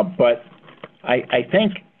 but I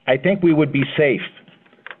think we would be safe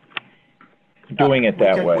doing it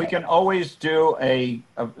that way. We can always do a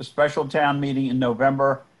special town meeting in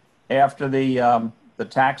November after the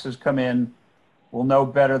taxes come in. We'll know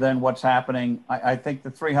better than what's happening. I think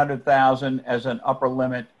the 300,000 as an upper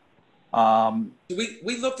limit.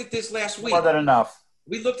 We looked at this last week. More than enough.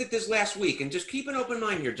 We looked at this last week, and just keep an open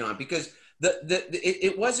mind here, John, because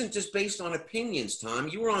it wasn't just based on opinions, Tom.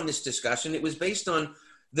 You were on this discussion. It was based on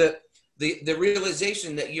the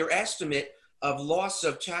realization that your estimate of loss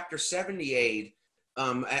of Chapter 70 aid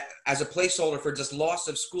as a placeholder for just loss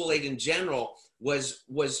of school aid in general was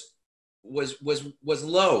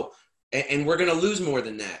low, and we're going to lose more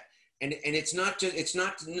than that. And it's not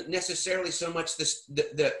necessarily so much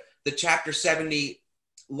the Chapter 70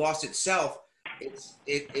 loss itself. It's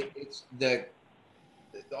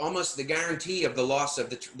almost the guarantee of the loss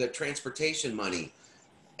of the transportation money,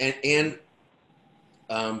 and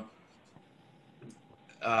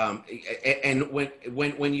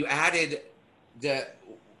when you added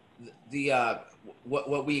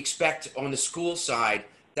what we expect on the school side,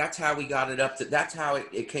 that's how we got it up to. That's how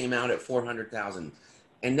it came out at 400,000,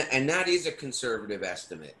 and that is a conservative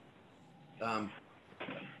estimate, and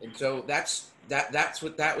so that's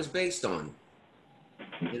what that was based on.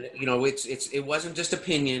 You know, it wasn't just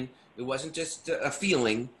opinion. It wasn't just a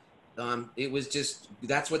feeling. It was just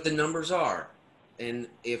that's what the numbers are, and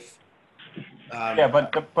if. Yeah,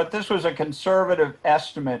 but this was a conservative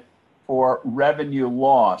estimate for revenue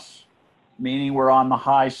loss, meaning we're on the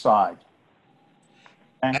high side.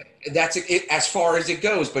 Okay? That's it, as far as it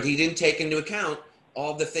goes, but he didn't take into account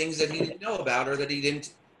all the things that he didn't know about, or that he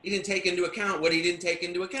didn't take into account what he didn't take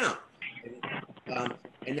into account,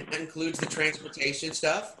 and that includes the transportation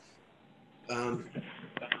stuff.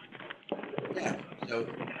 Yeah, so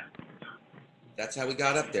that's how we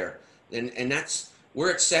got up there, and that's.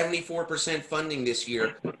 We're at 74% funding this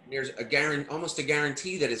year. There's almost a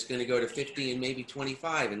guarantee that it's going to go to 50 and maybe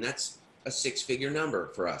 25, and that's a 6-figure number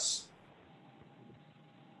for us.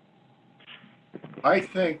 I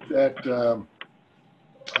think that.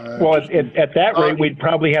 Well, at that rate, we'd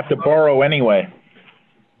probably have to borrow anyway.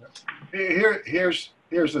 Here's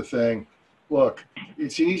the thing. Look,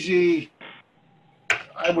 it's easy.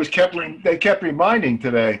 They kept reminding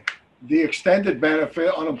today. The extended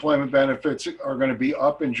unemployment benefits are going to be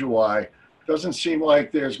up in July. Doesn't seem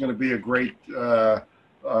like there's going to be a great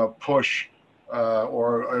push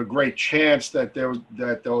or a great chance that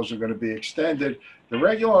those are going to be extended. The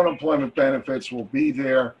regular unemployment benefits will be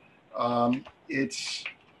there. Look,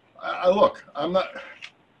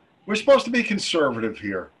 we're supposed to be conservative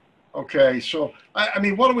here. Okay, so I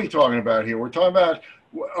mean, what are we talking about here? We're talking about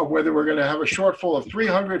whether we're going to have a shortfall of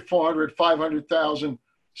 300, 400, 500,000.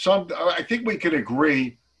 I think we could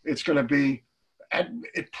agree it's going to be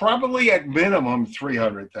probably at minimum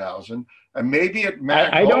 300,000, and maybe at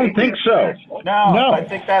max. I don't think so. No, I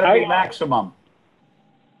think that'd be maximum.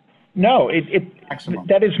 No, Maximum.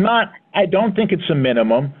 That is not. I don't think it's a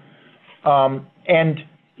minimum. And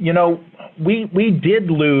you know, we did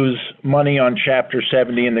lose money on Chapter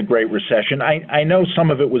 70 in the Great Recession. I know some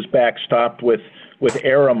of it was backstopped with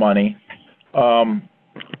ERA money.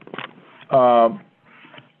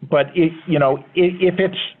 But if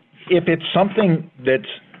it's something that's,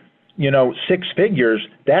 6 figures,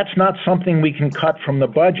 that's not something we can cut from the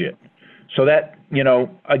budget. So that,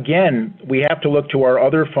 again, we have to look to our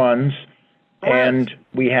other funds, and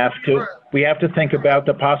we have to think about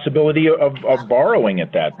the possibility of borrowing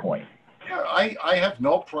at that point. Yeah, I have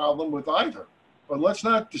no problem with either, but let's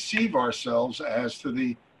not deceive ourselves as to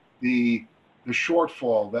the the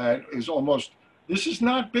shortfall that is almost, this is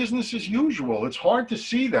not business as usual. It's hard to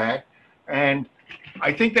see that. And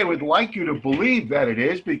I think they would like you to believe that it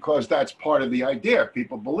is, because that's part of the idea.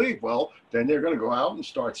 People believe, well, then they're going to go out and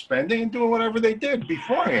start spending and doing whatever they did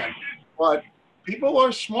beforehand. But people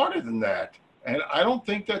are smarter than that. And I don't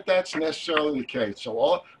think that that's necessarily the case.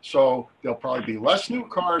 So there'll probably be less new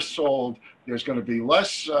cars sold. There's going to be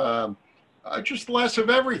less, just less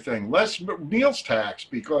of everything, less meals tax,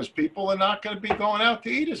 because people are not going to be going out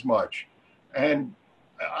to eat as much. And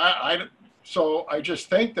so I just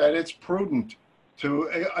think that it's prudent to,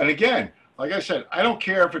 and again, like I said, I don't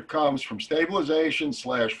care if it comes from stabilization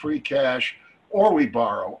 / free cash or we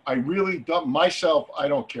borrow. I really don't, myself, I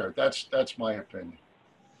don't care. That's my opinion.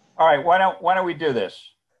 All right, why don't we do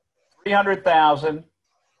this? 300,000.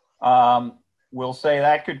 We'll say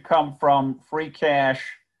that could come from free cash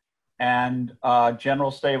and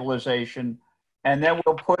general stabilization, and then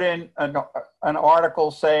we'll put in an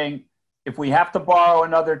article saying if we have to borrow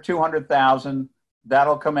another 200,000,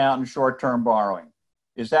 that'll come out in short-term borrowing.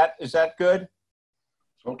 Is that good?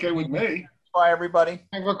 It's okay with me. Bye, everybody.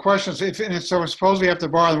 I have a question. So suppose we have to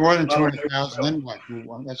borrow more than 200,000, then what?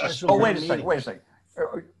 That's just, Oh, wait a second.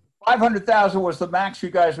 500,000 was the max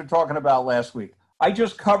you guys were talking about last week. I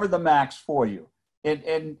just covered the max for you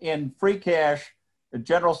in free cash, the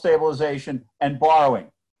general stabilization, and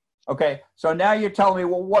borrowing. Okay, so now you're telling me,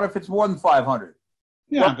 well, what if it's more than 500?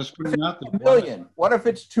 yeah, I'm just putting out $1 million. What if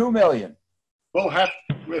it's 2 million? We'll have,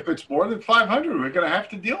 if it's more than 500, we're going to have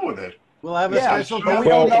to deal with it. We'll have a Yeah, special but town we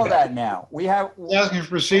don't meeting. know that now. We have. asking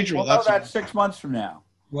for procedural. We'll know That's that all. 6 months from now.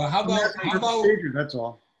 Well, Procedure, that's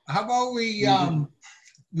all. how about we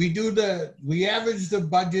average the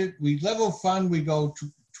budget, we level fund, we go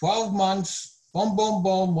 12 months, boom, boom,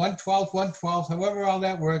 boom, 1/12, however all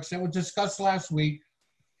that works. That was discussed last week.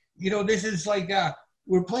 You know, this is like,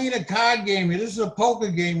 we're playing a card game. This is a poker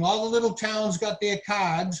game. All the little towns got their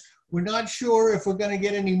cards. We're not sure if we're going to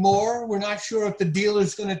get any more. We're not sure if the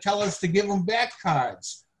dealer's going to tell us to give them back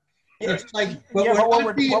cards. It's like, but Yeah, but what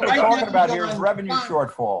we're right talking now, about here is John, revenue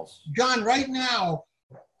shortfalls. John, right now,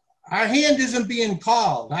 our hand isn't being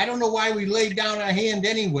called. I don't know why we laid down our hand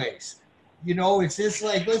anyways. You know, it's just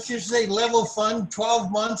like, let's just say level fund,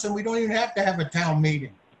 12 months, and we don't even have to have a town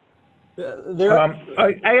meeting.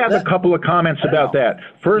 I have a couple of comments about that.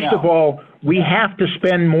 First of No. all, we have to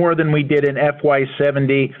spend more than we did in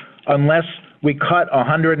FY70 unless we cut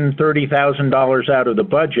 $130,000 out of the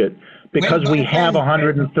budget, because we have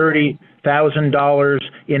 $130,000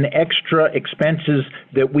 in extra expenses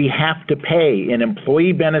that we have to pay in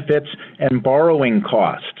employee benefits and borrowing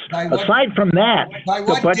costs. Aside from that,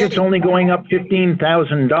 the budget's only going up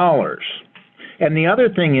 $15,000. And the other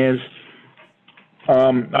thing is,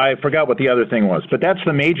 I forgot what the other thing was, but that's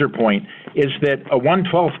the major point, is that a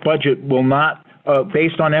 1/12 budget will not,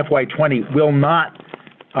 based on FY20, will not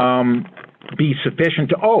be sufficient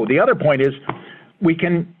to, the other point is, we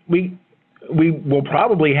will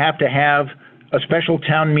probably have to have a special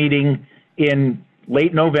town meeting in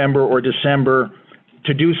late November or December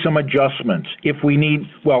to do some adjustments. If we need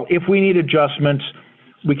adjustments,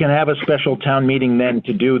 we can have a special town meeting then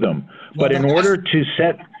to do them. But in order to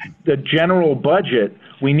set the general budget,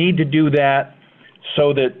 we need to do that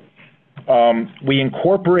so that we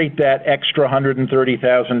incorporate that extra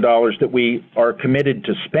 $130,000 that we are committed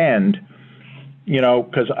to spend,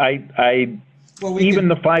 because even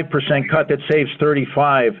the 5% cut that saves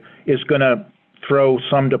 35 is going to throw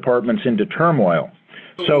some departments into turmoil.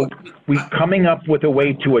 So we're coming up with a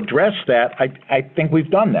way to address that. I think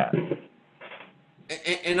we've done that.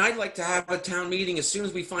 And I'd like to have a town meeting as soon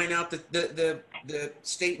as we find out the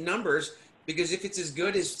state numbers, because if it's as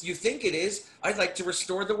good as you think it is, I'd like to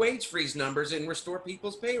restore the wage freeze numbers and restore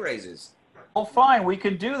people's pay raises. Well, fine, we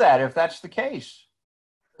can do that if that's the case.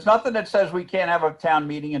 There's nothing that says we can't have a town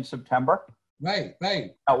meeting in September. Right.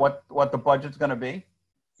 What the budget's going to be.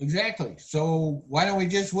 Exactly. So why don't we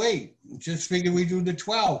just wait? Just figure we do the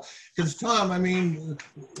 12. Because Tom, I mean,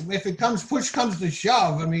 if push comes to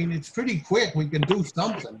shove, I mean, it's pretty quick. We can do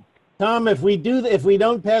something. Tom, if we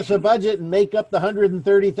don't pass a budget and make up the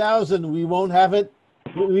 130,000, we won't have it.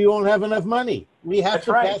 We won't have enough money. We have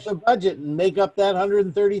to pass a budget and make up that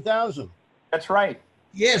 130,000. That's right.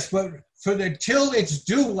 Yes, but till it's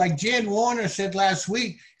due, like Jan Warner said last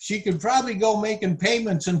week, she could probably go making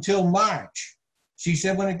payments until March. She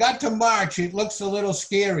said when it got to March, it looks a little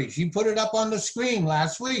scary. She put it up on the screen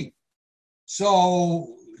last week.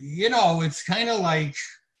 So, it's kind of like,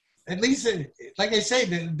 at least, like I say,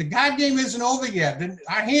 the card game isn't over yet.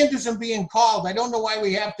 Our hand isn't being called. I don't know why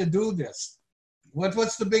we have to do this.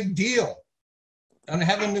 What's the big deal? On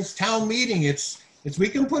having this town meeting, it's is we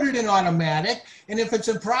can put it in automatic, and if it's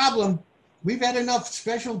a problem, we've had enough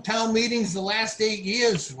special town meetings the last 8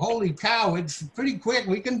 years. Holy cow, it's pretty quick.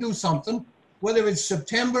 We can do something, whether it's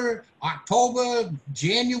September, October,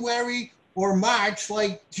 January, or March,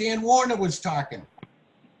 like Jan Warner was talking.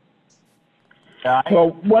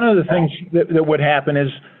 Well, one of the things that would happen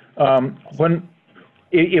is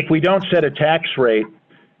if we don't set a tax rate,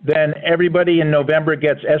 then everybody in November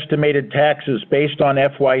gets estimated taxes based on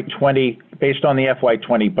based on the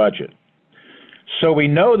FY20 budget. So we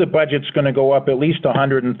know the budget's going to go up at least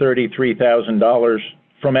 $133,000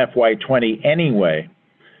 from FY20 anyway.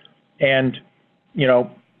 And, you know,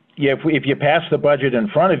 if you pass the budget in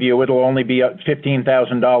front of you, it'll only be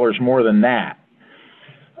 $15,000 more than that.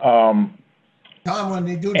 Tom, when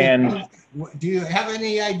they do this, do you have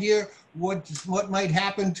any idea what might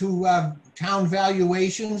happen to town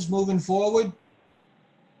valuations moving forward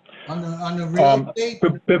on the real estate?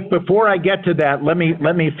 Before I get to that, let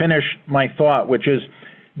me finish my thought, which is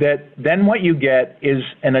that then what you get is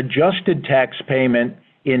an adjusted tax payment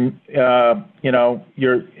in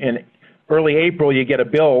you're in early April. You get a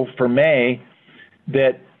bill for May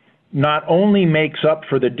that not only makes up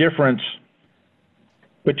for the difference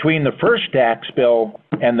between the first tax bill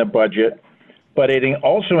and the budget, but it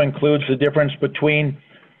also includes the difference between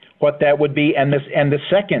what that would be and the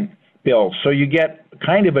second bill. So you get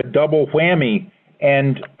kind of a double whammy.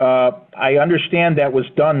 And I understand that was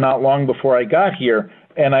done not long before I got here,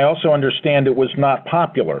 and I also understand it was not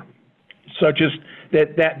popular. So just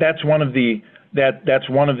that's one of the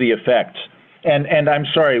effects. And I'm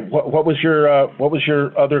sorry, what was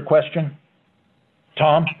your other question,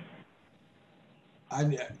 Tom?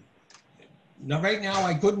 Now, right now,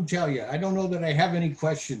 I couldn't tell you. I don't know that I have any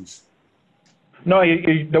questions. No,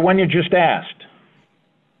 the one you just asked.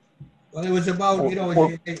 Well, it was about,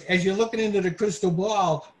 as you're looking into the crystal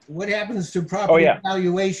ball, what happens to property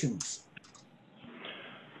valuations?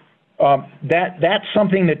 That's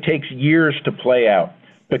something that takes years to play out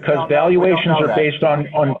because valuations are based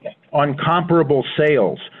on comparable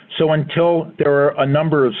sales. So until there are a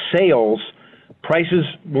number of sales, prices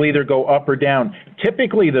will either go up or down.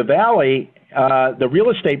 Typically, the Valley, the real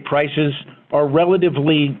estate prices are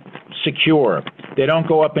relatively secure. They don't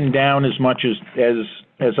go up and down as much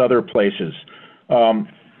as other places.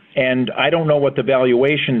 And I don't know what the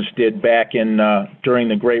valuations did back in during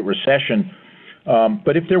the Great Recession.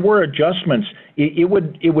 But if there were adjustments, it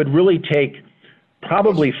would really take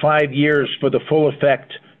probably 5 years for the full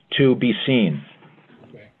effect to be seen.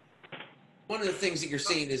 Okay. One of the things that you're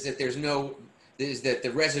seeing is that that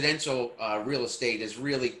the residential real estate is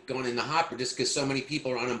really going in the hopper just because so many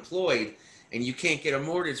people are unemployed, and you can't get a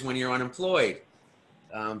mortgage when you're unemployed.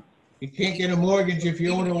 You can't get a mortgage if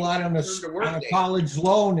you own a lot on a college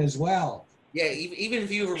loan as well. Yeah, even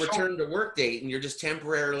if you have a return to work date and you're just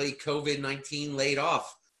temporarily COVID-19 laid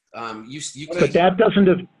off, you can't. But that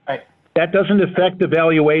doesn't affect the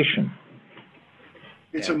valuation.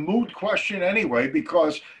 It's a moot question anyway,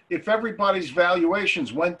 because if everybody's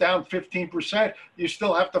valuations went down 15%, you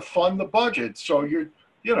still have to fund the budget. So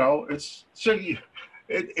it's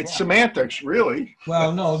semantics, really.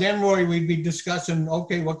 Well, no, then Roy, we'd be discussing,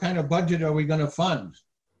 okay, what kind of budget are we going to fund?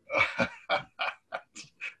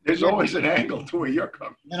 There's always an angle to where you're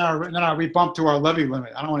coming. Then we bump to our levy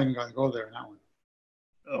limit. I don't want to even go there in that one.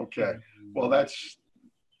 Okay. Well, that's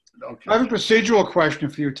okay. I have a procedural question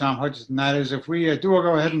for you, Tom Hutchinson. That is, if we do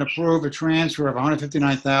go ahead and approve a transfer of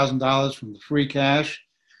 $159,000 from the free cash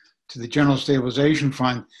to the General Stabilization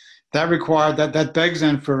Fund, that begs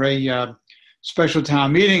then for a special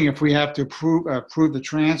town meeting if we have to approve the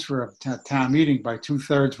transfer of town meeting by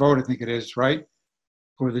 2/3 vote, I think it is, right?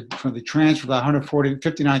 For the transfer of the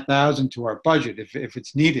 $159,000 to our budget if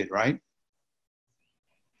it's needed, right?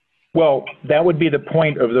 Well, that would be the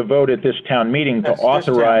point of the vote at this town meeting to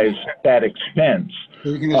authorize that expense.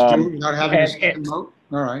 So you can just do it without having a second vote?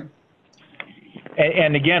 All right.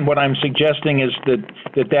 And again, what I'm suggesting is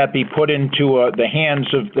that be put into the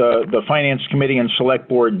hands of the Finance Committee and Select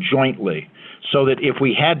Board jointly, so that if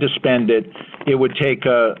we had to spend it, it would take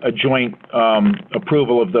a joint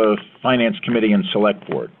approval of the Finance Committee and Select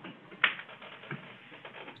Board.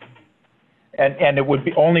 And it would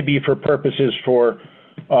only be for purposes for,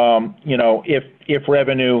 if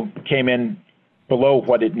revenue came in below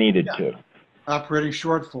what it needed to. Operating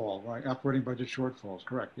shortfall, right? Operating budget shortfalls,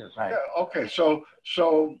 correct, yes. Right. Yeah, okay, so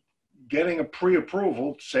getting a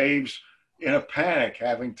pre-approval saves in a panic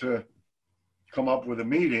having to come up with a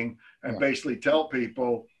meeting and basically tell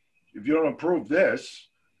people, if you don't approve this,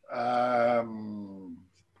 the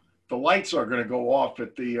lights are going to go off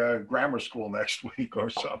at the grammar school next week or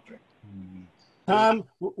something. Tom,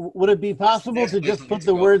 would it be possible to just put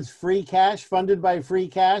the words free cash, funded by free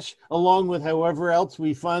cash, along with however else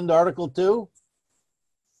we fund Article 2?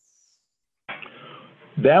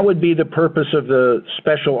 That would be the purpose of the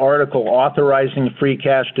special article authorizing free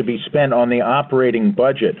cash to be spent on the operating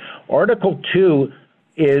budget. Article 2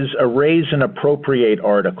 is a raise and appropriate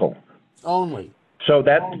article. Only. So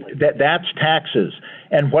that's taxes.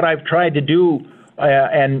 And what I've tried to do,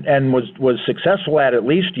 and was successful at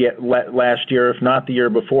least last year, if not the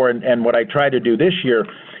year before, and what I try to do this year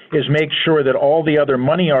is make sure that all the other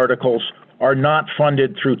money articles are not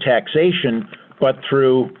funded through taxation, but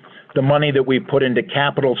through the money that we put into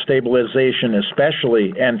capital stabilization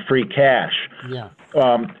especially, and free cash. Yeah.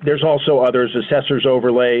 There's also others, assessor's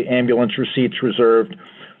overlay, ambulance receipts reserved.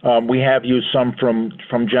 We have used some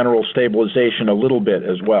from general stabilization a little bit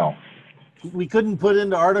as well. We couldn't put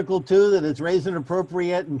into Article 2 that it's raise and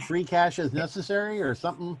appropriate and free cash as necessary or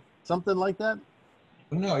something like that?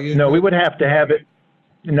 No, we would have to have it.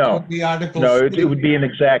 No, it would be an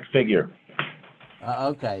exact figure.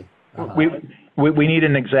 Okay. We need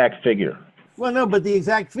an exact figure. Well, no, but the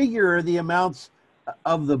exact figure are the amounts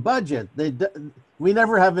of the budget. We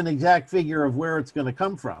never have an exact figure of where it's going to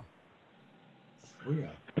come from. Oh, yeah.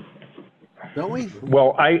 Don't we?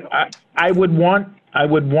 Well, I would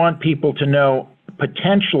want people to know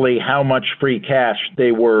potentially how much free cash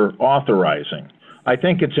they were authorizing. I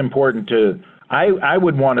think it's important I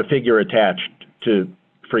would want a figure attached to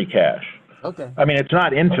free cash. Okay. I mean, it's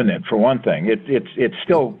not infinite for one thing. It's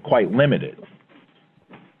still quite limited.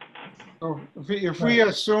 So if we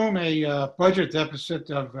assume a budget deficit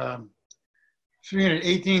of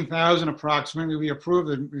 318,000 approximately, we approve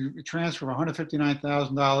the transfer of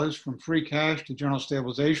 $159,000 from free cash to general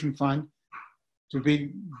stabilization fund to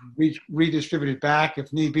be redistributed back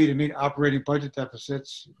if need be to meet operating budget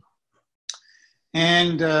deficits.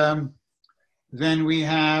 And then we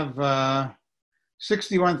have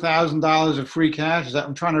 $61,000 of free cash.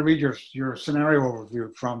 I'm trying to read your scenario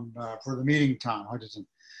overview from for the meeting, Tom Hutchinson.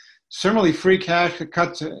 Similarly, free cash could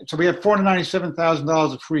cut to, so we have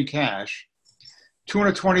 $497,000 of free cash,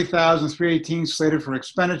 $220,318 slated for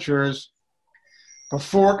expenditures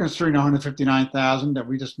before considering $159,000 that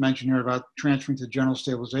we just mentioned here about transferring to the general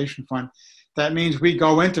stabilization fund. That means we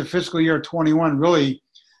go into fiscal year 21 really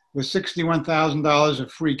with $61,000 of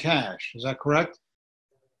free cash. Is that correct?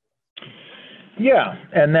 Yeah,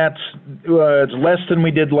 and that's it's less than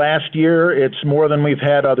we did last year. It's more than we've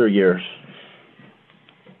had other years.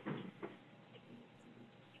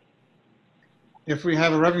 If we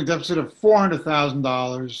have a revenue deficit of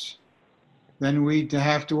 $400,000, then we'd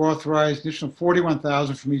have to authorize additional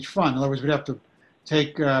 $41,000 from each fund. In other words, we'd have to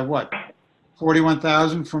take what,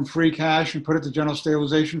 $41,000 from free cash and put it to general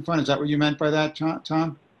stabilization fund. Is that what you meant by that,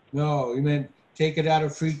 Tom? No, you meant take it out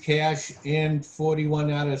of free cash and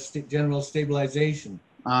 41 out of general stabilization.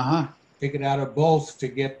 Take it out of both to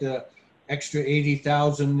get the extra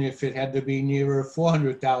 80,000 if it had to be nearer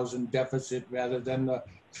 400,000 deficit rather than the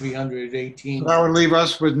 318. So that would leave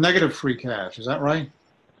us with negative free cash. Is that right?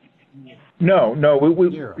 No, No, it'd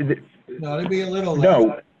be a little less.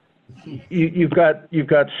 No, you've got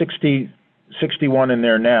 61 in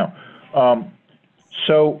there now.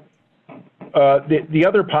 So the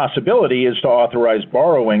other possibility is to authorize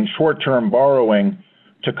borrowing, short-term borrowing,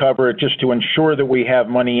 to cover it, just to ensure that we have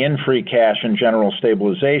money in free cash and general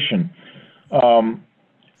stabilization.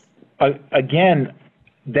 Again,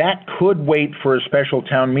 that could wait for a special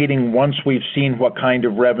town meeting once we've seen what kind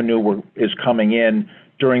of revenue is coming in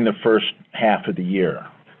during the first half of the year.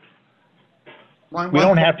 We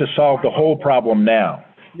don't have to solve the whole problem now.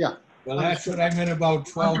 Yeah. Well, that's what I meant about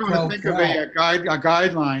 12, I'm trying to think of a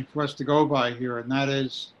guideline for us to go by here, and that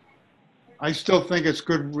is, I still think it's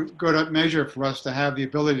good measure for us to have the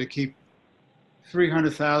ability to keep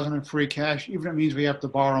 $300,000 in free cash, even if it means we have to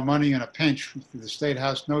borrow money in a pinch through the State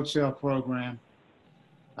House note sale program.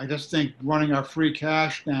 I just think running our free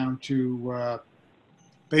cash down to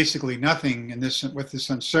basically nothing in this with this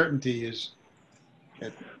uncertainty is, I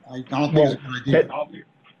don't think it's a good idea.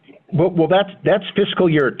 Well, that's fiscal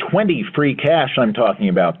year 20 free cash I'm talking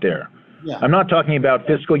about there. Yeah. I'm not talking about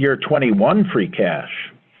fiscal year 21 free cash.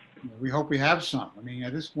 We hope we have some. I mean,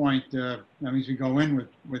 at this point, that means we go in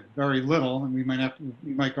with very little, and we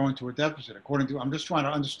might go into a deficit. I'm just trying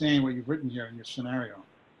to understand what you've written here in your scenario.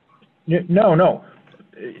 No.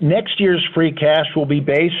 Next year's free cash will be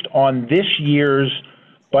based on this year's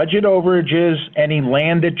budget overages, any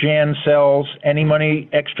land that Jan sells, any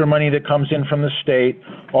extra money that comes in from the state,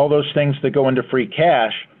 all those things that go into free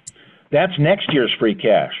cash. That's next year's free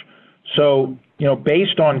cash. So,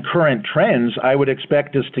 based on current trends, I would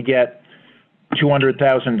expect us to get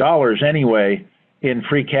 $200,000 anyway in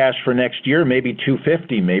free cash for next year, maybe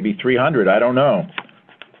 250, maybe 300. I don't know.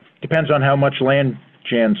 Depends on how much land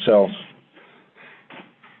Jan sells.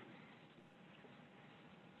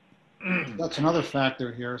 That's another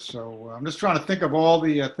factor here. So I'm just trying to think of all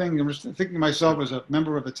the things. I'm just thinking to myself as a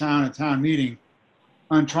member of the town and town meeting.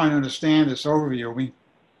 I'm trying to understand this overview. I mean,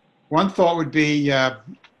 one thought would be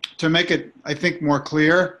to make it, I think, more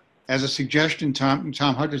clear as a suggestion, Tom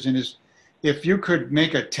Hutchinson, is if you could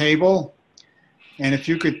make a table and if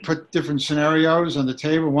you could put different scenarios on the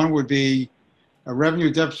table. One would be a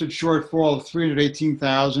revenue deficit shortfall of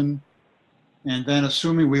 318,000, and then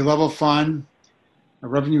assuming we level fund, a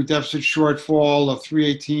revenue deficit shortfall of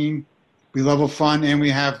 318, we level fund, and we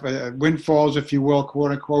have windfalls, if you will,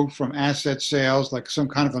 quote unquote, from asset sales, like some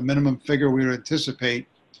kind of a minimum figure we would anticipate.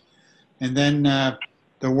 And then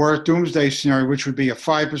the worst doomsday scenario, which would be a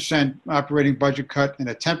 5% operating budget cut and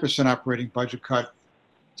a 10% operating budget cut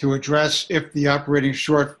to address if the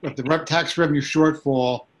tax revenue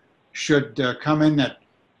shortfall should come in at,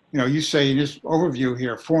 you say in this overview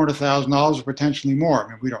here, $400,000 or potentially more. I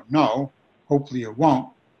mean, we don't know. Hopefully it won't.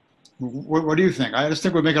 What do you think? I just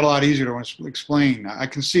think it would make it a lot easier to explain. I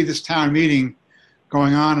can see this town meeting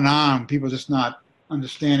going on and on, people just not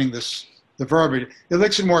understanding the verbiage. It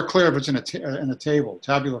makes it more clear if it's in a table,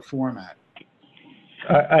 tabular format.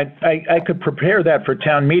 I could prepare that for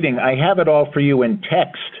town meeting. I have it all for you in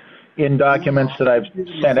text in documents that I've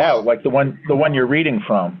sent out, like the one you're reading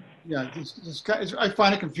from. Yeah, I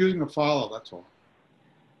find it confusing to follow, that's all.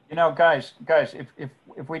 Guys,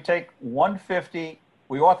 if we take 150,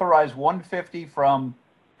 we authorize 150 from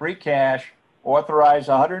free cash, authorize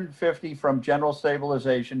 150 from general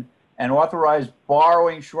stabilization, and authorize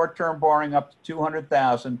borrowing, short-term borrowing up to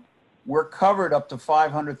 200,000, we're covered up to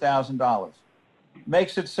 $500,000.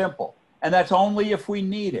 Makes it simple. And that's only if we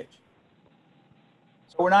need it.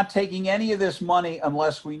 So we're not taking any of this money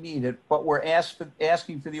unless we need it, but we're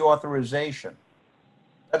asking for the authorization.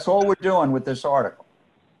 That's all we're doing with this article,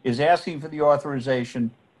 is asking for the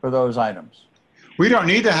authorization for those items. We don't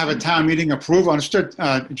need to have a town meeting approve, understood,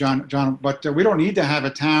 John, but we don't need to have a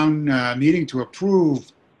town meeting to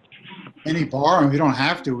approve any borrowing. We don't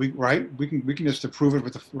have to, right? We can just approve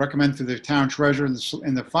it recommend to the town treasurer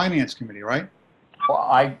and the finance committee, right? Well,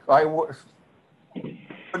 I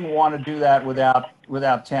wouldn't want to do that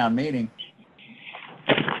without town meeting.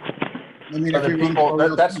 I mean,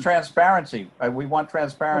 that's transparency. We want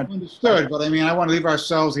transparency. Understood, but I mean, I want to leave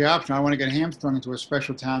ourselves the option. I want to get hamstrung into a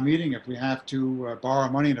special town meeting if we have to borrow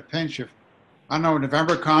money in a pinch. If, I don't know,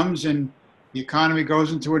 November comes and the economy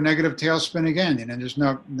goes into a negative tailspin again, and there's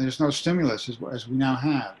no stimulus as we now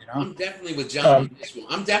have. I'm definitely with John on this one.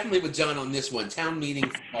 I'm definitely with John on this one. Town meeting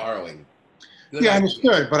for borrowing. Good yeah, idea.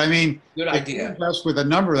 Understood, but I mean, good idea. Us with a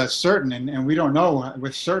number that's certain, and we don't know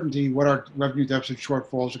with certainty what our revenue deficit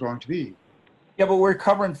shortfalls are going to be. Yeah, but we're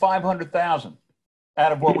covering 500,000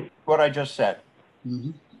 out of what I just said.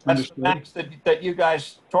 Mm-hmm. That's the max that you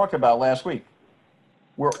guys talked about last week.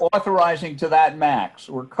 We're authorizing to that max.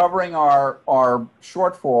 We're covering our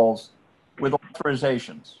shortfalls with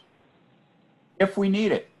authorizations. If we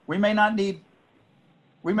need it, we may not need.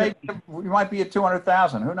 We might be at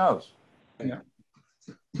 200,000. Who knows? Yeah.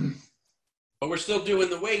 But we're still doing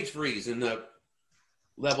the wage freeze and the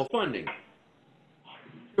level funding.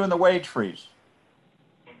 Doing the wage freeze.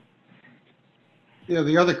 Yeah,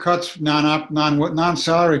 the other cuts,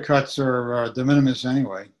 non-salary cuts are de minimis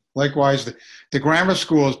anyway. Likewise, the grammar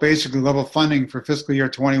school is basically level funding for fiscal year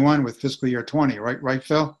 21 with fiscal year 20, right? Right,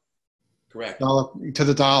 Phil? Correct. To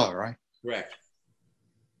the dollar, right? Correct.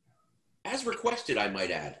 As requested, I might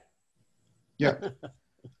add. Yeah.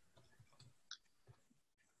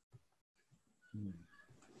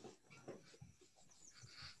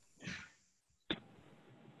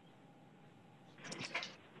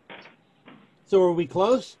 So are we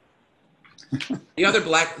close? The other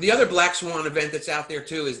black swan event that's out there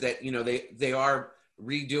too is that they are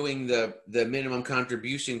redoing the minimum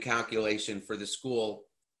contribution calculation for the school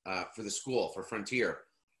for Frontier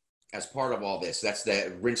as part of all this. That's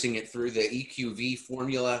the rinsing it through the EQV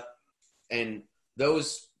formula, and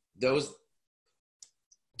those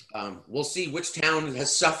we'll see which town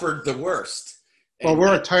has suffered the worst. Well,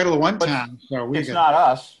 we're a Title I town, so it's not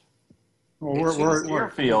us. Well, we're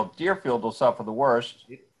Deerfield. Deerfield will suffer the worst.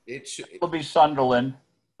 It'll be Sunderland.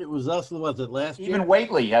 It was us, was it last year? Even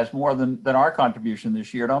Whately has more than our contribution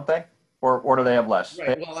this year, don't they? Or do they have less?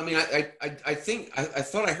 Right. Well, I mean, I think I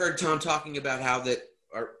thought I heard Tom talking about how that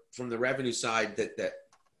from the revenue side that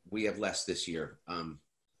we have less this year.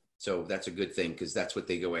 So that's a good thing because that's what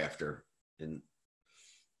they go after. And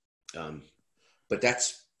but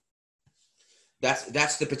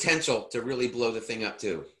That's the potential to really blow the thing up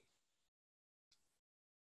too.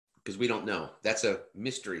 Because we don't know. That's a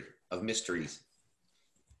mystery of mysteries.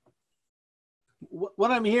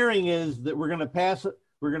 What I'm hearing is that we're going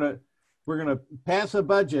to pass a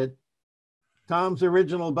budget, Tom's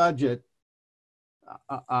original budget,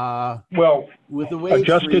 Well, with the wage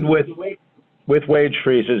adjusted freeze. with wage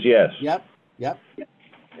freezes, yes. Yep.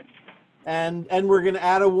 And we're going to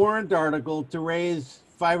add a warrant article to raise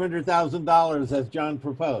 $500,000 as John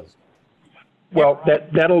proposed. Well,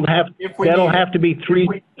 that'll have to be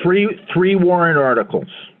three warrant articles.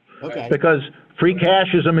 Okay. Because free cash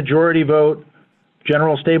is a majority vote,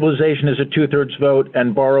 general stabilization is a 2/3 vote,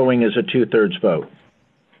 and borrowing is a 2/3 vote.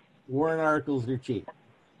 Warrant articles are cheap.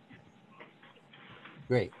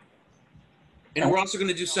 Great. And we're also going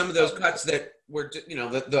to do some of those cuts that were, you know,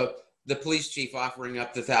 the police chief offering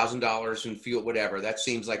up the $1,000 in fuel, whatever. That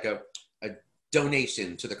seems like a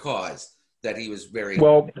donation to the cause that he was very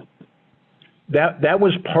well. That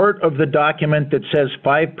was part of the document that says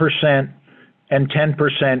 5% and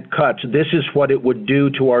 10% cuts. This is what it would do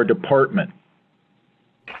to our department.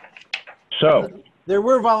 So there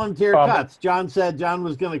were volunteer cuts. John said John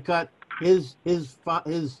was going to cut his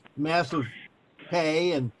massive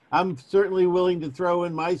pay, and I'm certainly willing to throw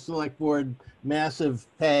in my select board massive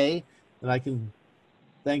pay, and I can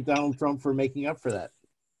thank Donald Trump for making up for that.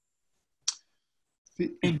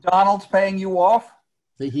 Donald's paying you off?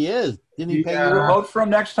 He is. Didn't he pay You you off? vote for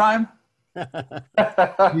him next time? The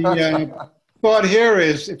thought here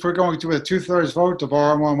is if we're going to a 2/3 vote to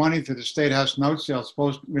borrow more money through the State House note sale,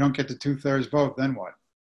 suppose we don't get the 2/3 vote, then what?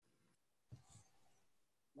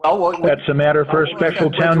 Well, that's a matter for a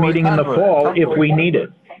special town meeting in the fall if we need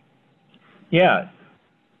it. Yeah,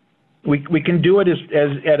 we can do it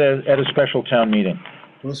at a special town meeting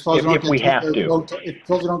if we have to.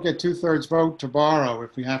 Suppose we don't get 2/3 vote to borrow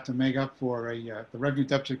if we have to make up for the revenue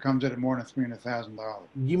deficit comes in at more than $300,000.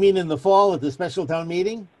 You mean in the fall at the special town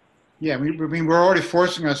meeting? Yeah, I mean we're already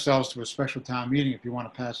forcing ourselves to a special town meeting if you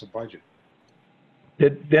want to pass a budget.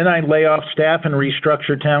 Then I lay off staff and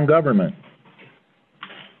restructure town government.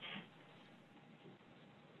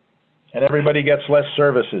 And everybody gets less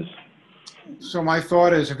services. So my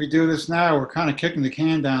thought is if we do this now, we're kind of kicking the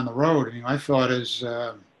can down the road. I mean, my thought is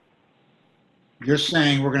you're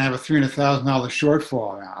saying we're going to have a $300,000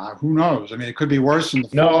 shortfall. Who knows? I mean, it could be worse in the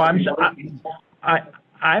fall. No,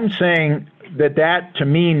 I'm saying that to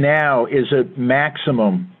me now is a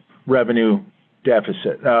maximum revenue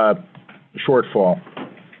deficit, shortfall.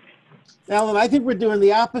 Alan, I think we're doing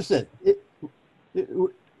the opposite.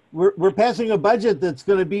 We're passing a budget that's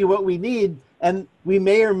going to be what we need, and we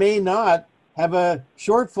may or may not have a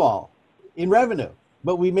shortfall in revenue,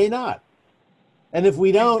 but we may not. And if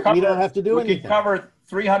we don't, we don't have to do anything. We could cover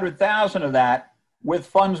 300,000 of that with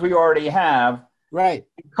funds we already have. Right.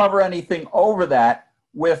 Cover anything over that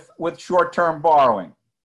with short-term borrowing.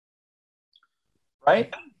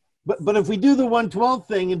 Right? But if we do the 112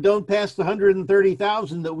 thing and don't pass the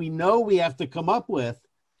 130,000 that we know we have to come up with,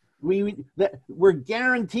 we're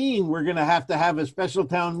guaranteeing we're going to have a special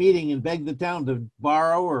town meeting and beg the town to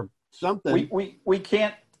borrow or something. We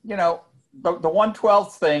can't, you know, the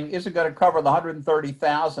 112 thing isn't going to cover the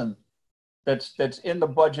 130,000 that's in the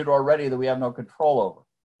budget already that we have no control over.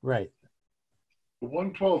 Right. The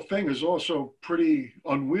 112 thing is also pretty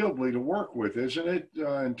unwieldy to work with, isn't it?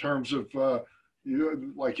 In terms of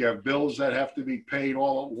you have bills that have to be paid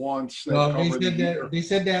all at once. No, they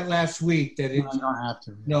said that last week that it. You don't have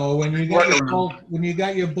to. No, when you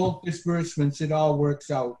got your bulk disbursements, it all works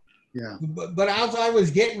out. Yeah. But all I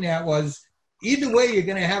was getting at was either way you're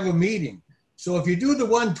going to have a meeting. So if you do the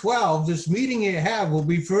 112, this meeting you have will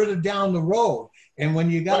be further down the road. And when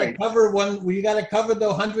you got to cover the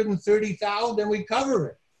 130,000, then we cover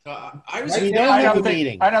it. I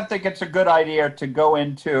don't think it's a good idea to go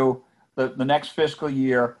into the next fiscal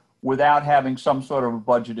year without having some sort of a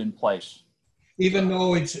budget in place. Even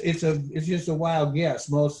though it's just a wild guess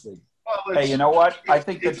mostly. Well, hey, you know what? I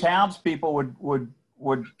think the townspeople would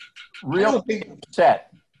really be upset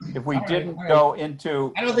if we didn't go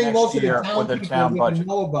into next year with a town budget.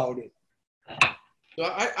 Know about it. So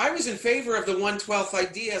I was in favor of the 112th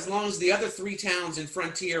idea as long as the other three towns in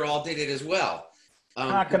Frontier all did it as well.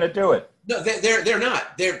 Not going to do it. No, they're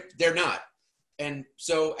not. They're not. And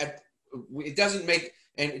so it doesn't make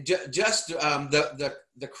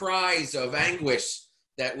the cries of anguish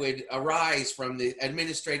that would arise from the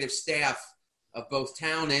administrative staff of both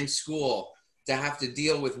town and school to have to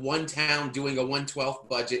deal with one town doing a 112th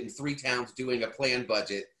budget and three towns doing a planned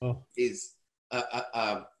budget is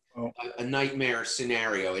a nightmare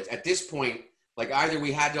scenario. At this point, like either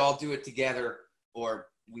we had to all do it together or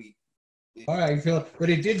we All right, Phil, but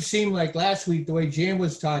it did seem like last week, the way Jan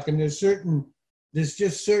was talking, there's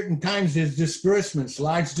just certain times there's disbursements,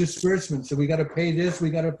 large disbursements. So we got to pay this, we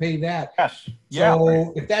got to pay that. Yes, yeah.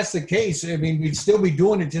 So if that's the case, I mean, we'd still be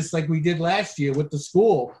doing it just like we did last year with the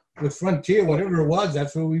school, with Frontier, whatever it was,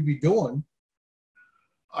 that's what we'd be doing.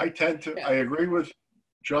 I agree with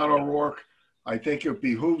John O'Rourke. I think it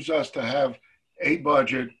behooves us to have a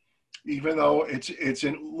budget, even though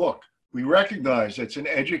look, we recognize it's an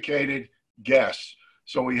educated guess.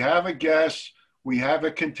 So we have a guess, we have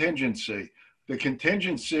a contingency. The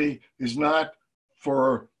contingency is not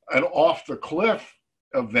for an off the cliff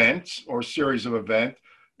event or series of events.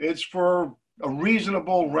 It's for a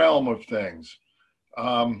reasonable realm of things.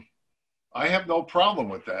 I have no problem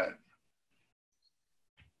with that.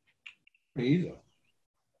 Me either.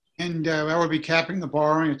 And that would be capping the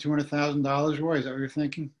borrowing at $200,000, Roy. Is that what you're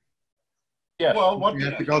thinking? Yes. Well, you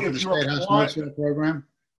have to go through the State House notes for the program?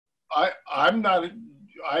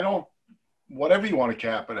 Whatever you want to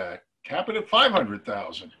cap it at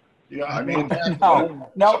 500,000. Yeah, I mean,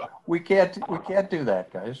 no, we can't do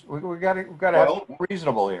that, guys. We got to have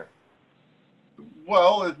reasonable here.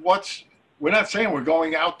 Well, we're not saying we're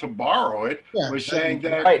going out to borrow it. Yeah, we're saying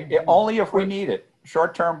that only if we need it.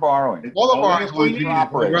 Short-term borrowing. All the borrowing we need.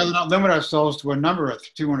 We'd rather not limit ourselves to a number of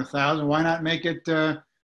 200,000. Why not make it?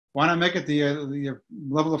 Why not make it the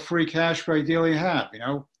level of free cash we ideally have? You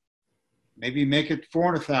know, maybe make it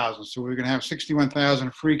 400,000. So we're going to have 61,000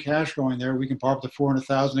 of free cash going there. We can pop up to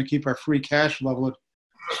 400,000 and keep our free cash level at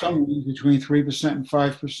somewhere between 3% and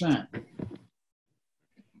 5%.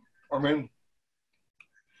 I mean,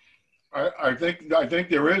 I think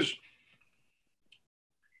there is.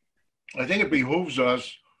 I think it behooves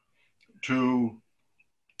us to,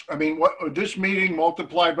 I mean, this meeting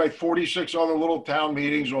multiplied by 46 other little town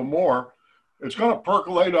meetings or more, it's going to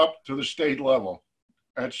percolate up to the state level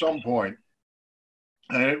at some point.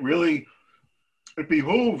 And it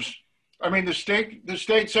behooves, I mean, the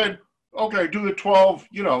state said, okay, do the 12,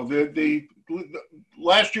 you know, the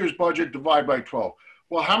last year's budget divide by 12.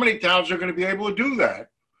 Well, how many towns are going to be able to do that?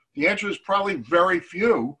 The answer is probably very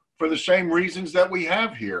few for the same reasons that we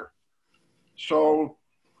have here. So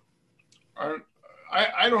I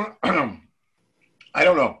don't I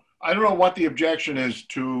don't know. I don't know what the objection is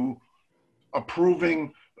to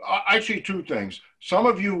approving. I see two things. Some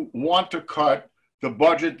of you want to cut the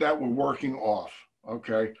budget that we're working off.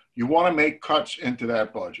 Okay. You want to make cuts into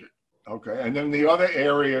that budget. Okay. And then the other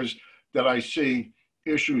areas that I see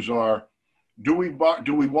issues are, do we want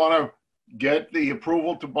to get the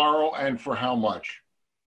approval to borrow and for how much?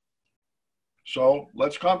 So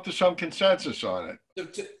let's come to some consensus on it. So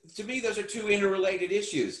to me, those are two interrelated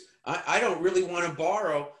issues. I don't really want to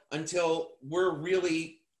borrow until we're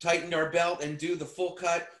really tightened our belt and do the full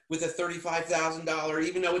cut with a $35,000,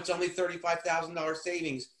 even though it's only $35,000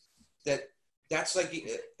 savings. That's like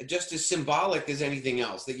just as symbolic as anything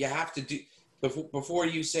else that you have to do before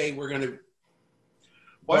you say we're going to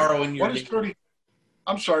borrow in your. What is 30?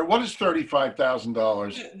 I'm sorry, what is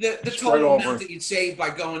 $35,000? The total amount that you'd save by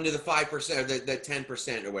going to the 5% or the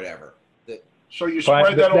 10% or whatever. So you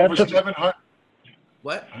spread that over 700.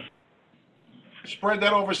 What? Spread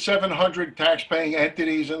that over 700 tax-paying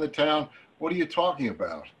entities in the town. What are you talking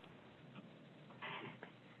about?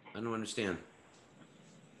 I don't understand.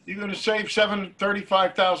 You're going to save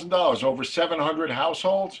 $35,000 over 700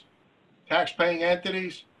 households, tax-paying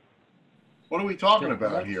entities. What are we talking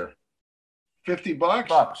about here?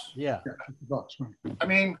 $50? Yeah. $50. I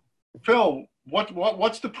mean, Phil,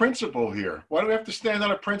 what's the principle here? Why do we have to stand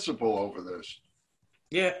on a principle over this?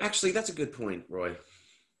 Yeah, actually, that's a good point, Roy.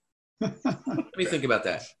 Let me think about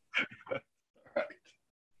that.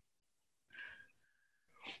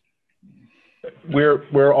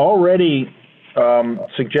 We're already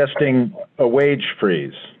suggesting a wage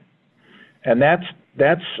freeze, and that's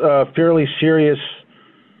a fairly serious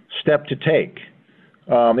step to take.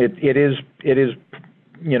 It is,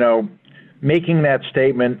 you know, making that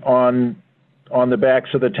statement on the backs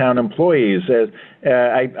of the town employees.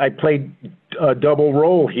 I played a double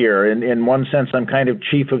role here. In one sense, I'm kind of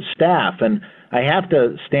chief of staff, and I have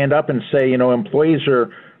to stand up and say, you know, employees are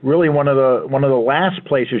really one of the last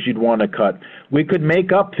places you'd want to cut. We could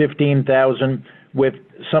make up 15,000 with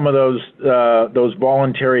some of those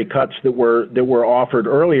voluntary cuts that were offered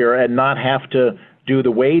earlier, and not have to do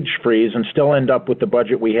the wage freeze and still end up with the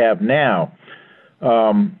budget we have now.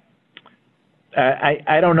 I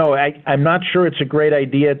don't know. I'm not sure it's a great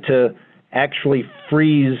idea to actually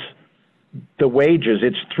freeze the wages.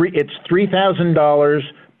 It's $3,000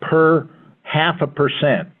 per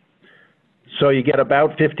 0.5%. So you get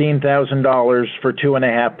about $15,000 for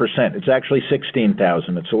 2.5%. It's actually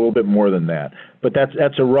 $16,000. It's a little bit more than that, but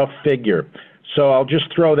that's a rough figure. So I'll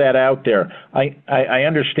just throw that out there. I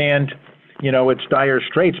understand, it's dire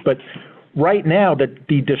straits, but right now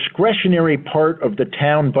the discretionary part of the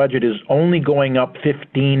town budget is only going up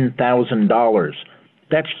 $15,000.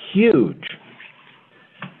 That's huge.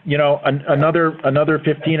 Another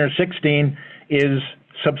 15 or 16 is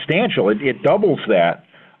substantial. It doubles that.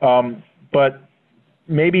 But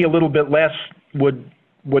maybe a little bit less would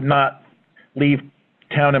not leave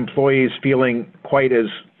town employees feeling quite as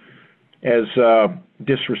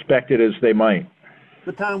disrespected as they might.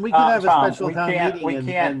 But Tom, we could have Tom, a special town meeting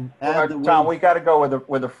and add the Tom, we wage. got to go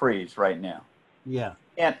with a freeze right now. Yeah.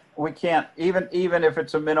 We can't even if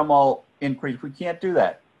it's a minimal increase, we can't do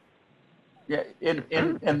that. Yeah, in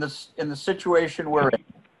the situation we're in,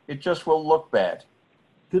 it just will look bad.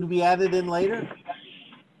 Could we add it in later?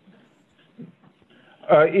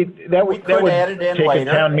 That would add it in take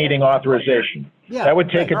later. a town meeting authorization. Yeah. That would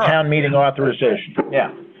take a town meeting authorization.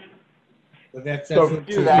 Yeah. But that's So, what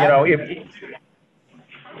do that.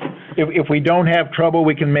 If we don't have trouble,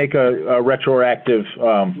 we can make a retroactive,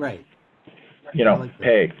 Right. like that.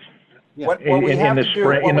 pay Yeah. What we in have the to do-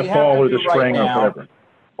 spring, what in the we have fall to or the do right spring or now- whatever.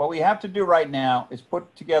 What we have to do right now is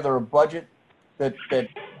put together a budget that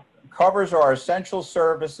covers our essential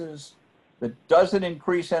services, that doesn't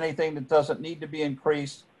increase anything that doesn't need to be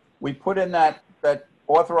increased. We put in that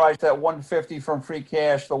authorize that 150 from free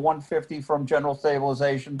cash, the 150 from general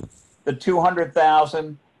stabilization, the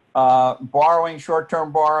 200,000 borrowing,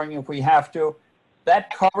 short-term borrowing if we have to.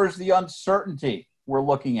 That covers the uncertainty we're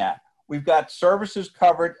looking at. We've got services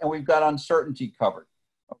covered and we've got uncertainty covered.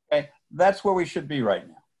 Okay, that's where we should be right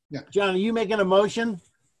now. John, are you making a motion?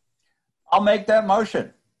 I'll make that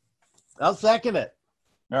motion. I'll second it.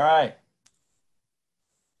 All right.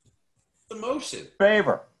 The motion.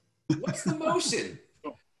 Favor. What's the motion?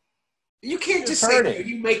 You can't just Just heard say, it. are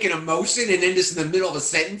you making a motion and then just in the middle of a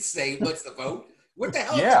sentence say, what's the vote? What the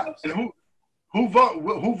hell Yeah. is the And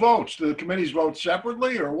motion? who votes? Do the committees vote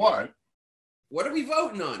separately or what? What are we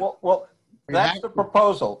voting on? Well, that's the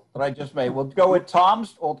proposal that I just made. We'll go with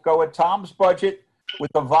Tom's budget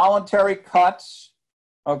with the voluntary cuts,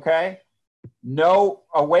 okay? No,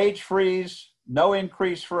 a wage freeze, no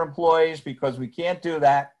increase for employees because we can't do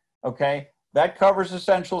that, okay? That covers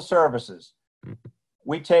essential services.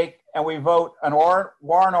 We take and we vote an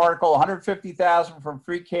warrant article, 150,000 from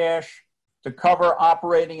free cash to cover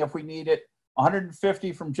operating if we need it,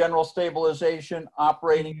 150 from general stabilization,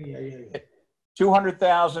 operating,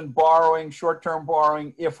 200,000 borrowing, short-term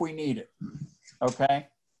borrowing if we need it, okay?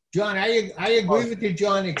 John, I agree with you,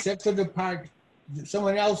 John, except for the part that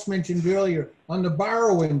someone else mentioned earlier on the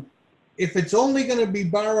borrowing. If it's only going to be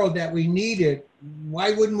borrowed that we need it,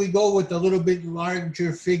 why wouldn't we go with a little bit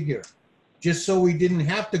larger figure, just so we didn't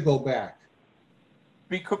have to go back?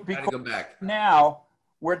 Because Gotta go back. now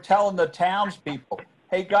we're telling the townspeople,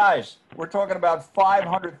 hey guys, we're talking about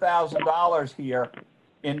 $500,000 here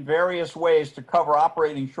in various ways to cover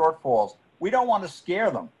operating shortfalls. We don't want to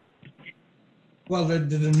scare them. Well, the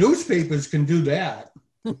newspapers can do that.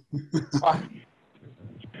 I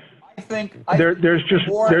think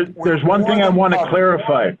There's one thing I want to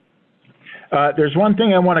clarify. There's one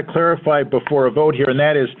thing I want to clarify before a vote here, and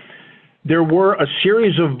that is there were a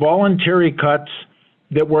series of voluntary cuts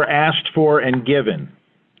that were asked for and given.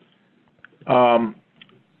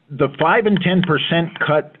 The 5 and 10%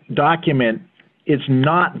 cut document is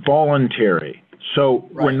not voluntary. So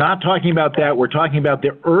we're not talking about that. We're talking about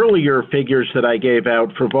the earlier figures that I gave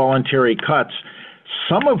out for voluntary cuts,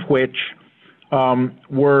 some of which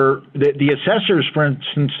were the assessors, for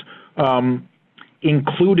instance,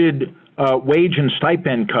 included wage and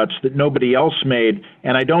stipend cuts that nobody else made,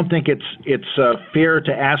 and I don't think it's fair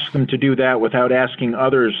to ask them to do that without asking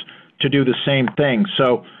others to do the same thing.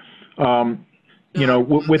 So,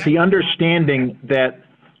 with the understanding that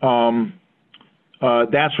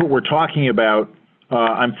that's what we're talking about,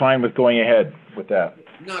 I'm fine with going ahead with that.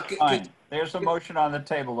 No, fine. There's a motion on the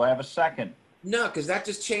table. Do I have a second? no, because that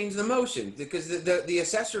just changed the motion. Because the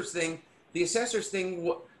assessors thing,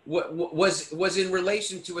 was in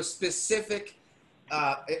relation to a specific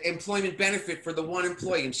employment benefit for the one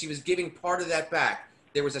employee, and she was giving part of that back.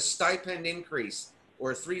 There was a stipend increase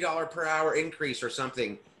or a $3 per hour increase or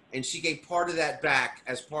something, and she gave part of that back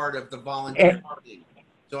as part of the voluntary thing.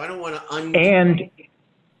 So I don't want to undo.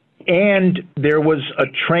 And there was a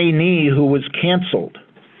trainee who was canceled.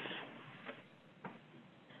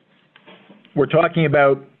 We're talking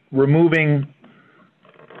about removing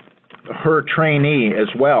her trainee as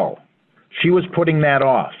well. She was putting that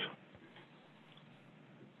off.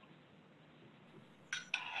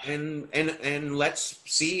 and let's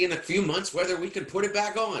see in a few months whether we can put it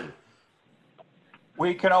back on.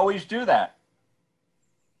 We can always do that.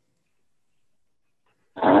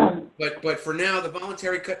 But for now, the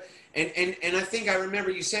voluntary cut, and I think I remember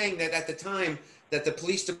you saying that at the time that the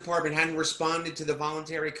police department hadn't responded to the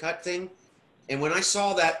voluntary cut thing. And when I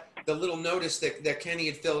saw that, the little notice that Kenny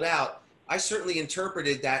had filled out, I certainly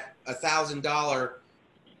interpreted that $1,000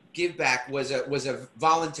 give back was a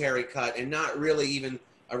voluntary cut and not really even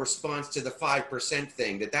a response to the 5%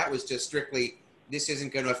 thing, that was just strictly, this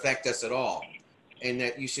isn't going to affect us at all. And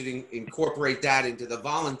that you should incorporate that into the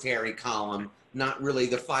voluntary column, not really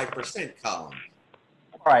the 5% column.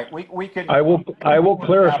 All right, we can. I will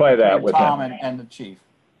clarify that with Tom him. and the chief.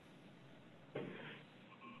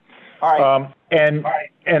 All right.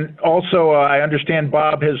 And also, I understand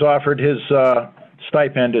Bob has offered his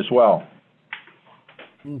stipend as well.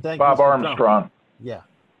 Thank Bob Mr. Trump. Armstrong. Yeah.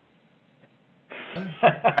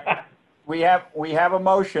 We have a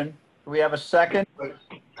motion. Do we have a second?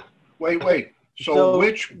 Wait. So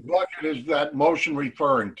which bucket is that motion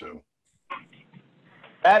referring to?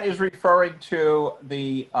 That is referring to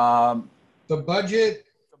the budget.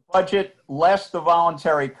 the budget less the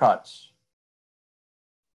voluntary cuts.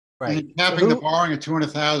 Right. And capping the borrowing at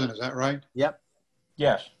 200,000, is that right? Yep.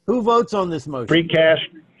 Yes. Who votes on this motion? Free cash,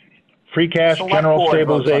 Select general board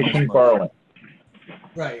votes on stabilization, this borrowing.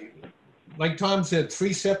 Right. Like Tom said,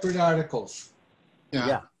 3 separate articles.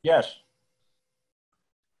 Yeah. Yes.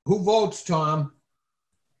 Who votes, Tom?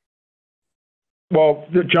 Well,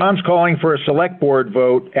 John's calling for a select board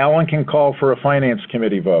vote. Alan can call for a finance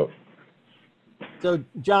committee vote. So,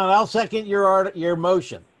 John, I'll second your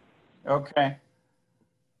motion. Okay.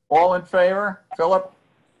 All in favor? Philip?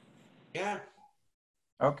 Yeah.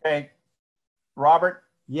 Okay. Robert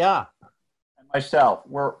Yeah. and myself.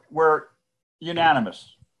 We're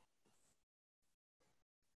unanimous.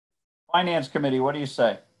 Finance committee, what do you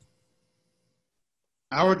say?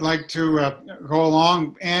 I would like to go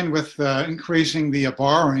along and with increasing the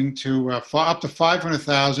borrowing to up to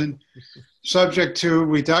 500,000, subject to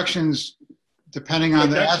reductions depending on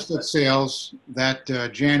the asset sales that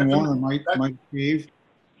Jan Warner might achieve.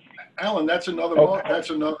 Alan, that's another. That's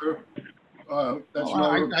another. I'm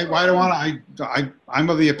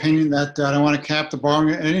of the opinion that I don't want to cap the borrowing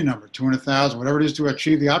at any number, 200,000, whatever it is to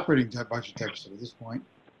achieve the operating budget deficit at this point.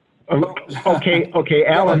 Okay,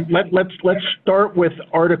 Alan, let's start with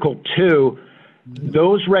Article 2.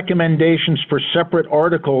 Those recommendations for separate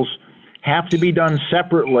articles have to be done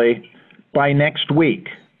separately by next week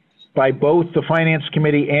by both the Finance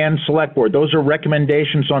Committee and Select Board. Those are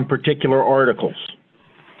recommendations on particular articles.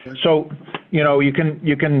 So, you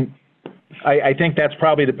can, I think that's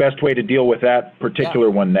probably the best way to deal with that particular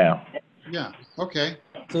one now. Yeah, okay.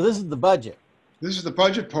 So this is the budget. This is the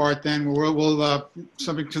budget part then. We'll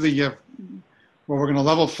subject to the, well, we're going to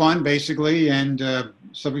level fund basically and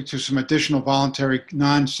subject to some additional voluntary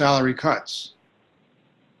non-salary cuts.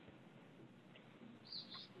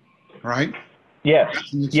 Right? Yes.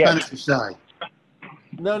 That's on the expenditure side.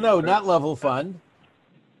 No, not level fund.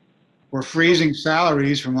 We're freezing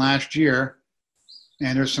salaries from last year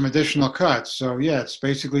and there's some additional cuts. So yeah, it's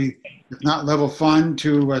basically, if not level fund,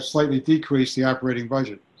 to slightly decrease the operating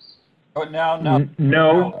budget. Oh,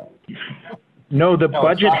 no. The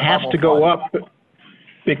budget has to go up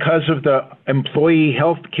because of the employee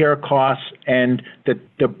health care costs and the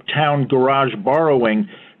town garage borrowing.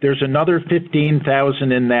 There's another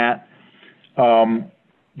 15,000 in that.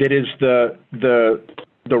 That is the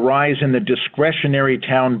rise in the discretionary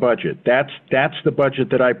town budget. That's the budget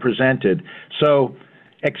that I presented. So,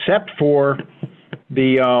 except for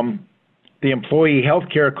the employee health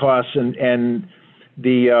care costs and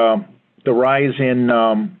the rise in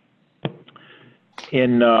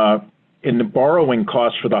the borrowing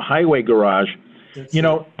costs for the highway garage,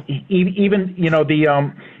 even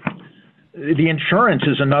the insurance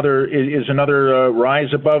is another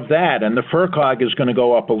rise above that, and the FERCOG is going to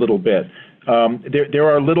go up a little bit. There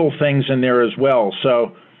are little things in there as well.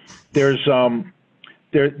 So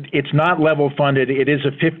it's not level funded. It is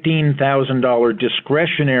a $15,000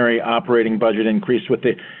 discretionary operating budget increase with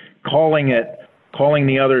calling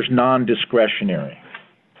the others non-discretionary.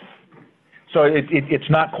 So it's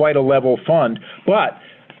not quite a level fund, but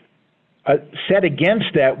set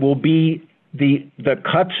against that will be the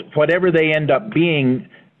cuts, whatever they end up being,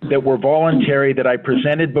 that were voluntary that I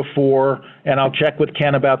presented before, and I'll check with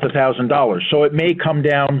Ken about the $1,000. So it may come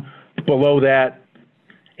down below that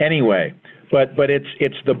anyway, but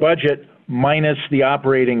it's the budget minus the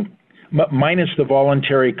operating, minus the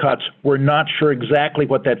voluntary cuts. We're not sure exactly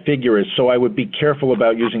what that figure is, so I would be careful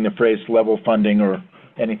about using the phrase level funding or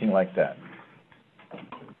anything like that.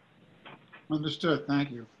 Understood,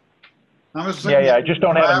 thank you. I was Yeah, looking yeah, I at just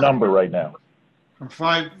don't have a draft number right now. From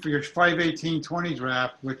for your 5/18/20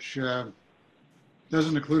 draft, which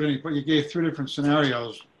doesn't include any, but you gave three different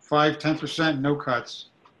scenarios, 5, 10%, no cuts.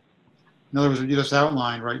 In other words, what you just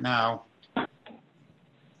outlined right now.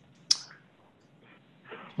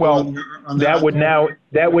 Well, that would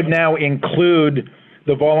now include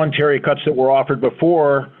the voluntary cuts that were offered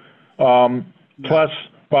before, plus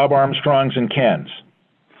Bob Armstrong's and Ken's.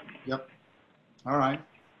 Yep. All right.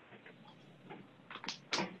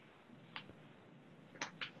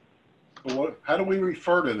 How do we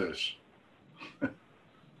refer to this?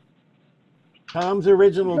 Tom's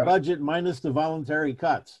original budget minus the voluntary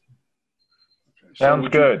cuts. Sounds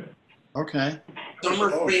good. Okay. Summer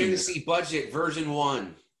fantasy budget version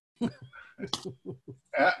 1.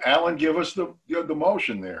 Alan, give us the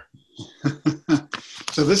motion there.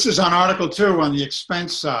 So this is on Article 2 on the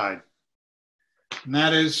expense side. And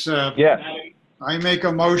that is, Yes. I make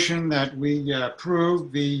a motion that we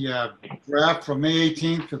approve the draft from May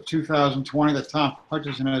 18th of 2020 that Tom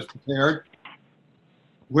Hutchison has prepared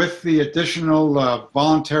with the additional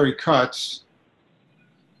voluntary cuts.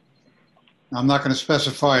 I'm not going to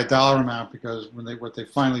specify a dollar amount because what they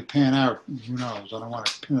finally pan out, who knows? I don't want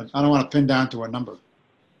to pin down to a number.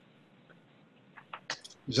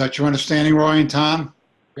 Is that your understanding, Roy and Tom?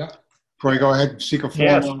 Yeah. Before I go ahead and seek a form.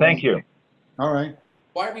 Yes, thank you. All right.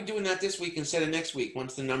 Why are we doing that this week instead of next week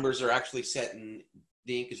once the numbers are actually set and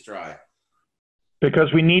the ink is dry?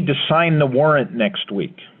 Because we need to sign the warrant next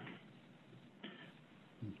week.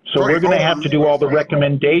 So we're going to have to do all the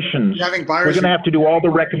recommendations. We're going to have to do all the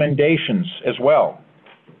recommendations as well.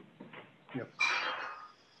 Yep.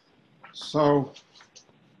 So,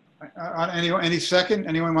 any second?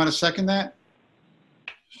 Anyone want to second that?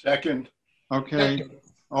 Second. Okay. Second.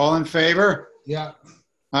 All in favor? Yeah.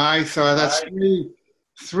 Aye. So that's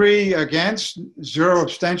three against, 0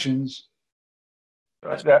 abstentions.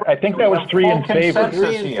 I think that was 3 in favor.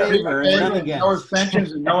 3 in favor and none against. No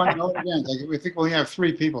abstentions and no against. We think we have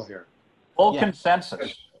 3 people here. Full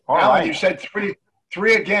consensus. All Alan, right. you said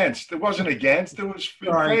three against. It wasn't against. It was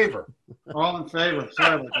in favor. All in favor.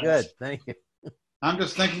 Sorry about that. Good, thank you. I'm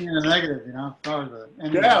just thinking in the negative, you know. Sorry about that.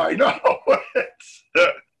 Anyway. Yeah, I know.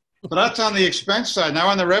 So that's on the expense side. Now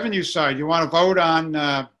on the revenue side, you want to vote on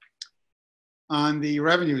the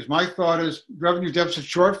revenues. My thought is revenue deficit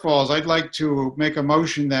shortfalls. I'd like to make a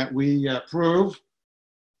motion that we approve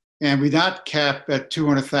and we not cap at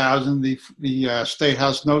 200,000 the State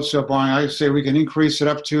House note sale borrowing. I say we can increase it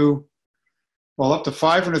up to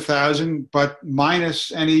 500,000, but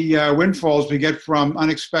minus any windfalls we get from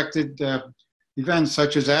unexpected events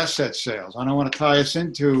such as asset sales. I don't want to tie us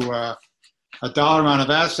into a dollar amount of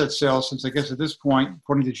asset sales since I guess at this point,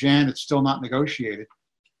 according to Jan, it's still not negotiated.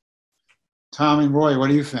 Tom and Roy, what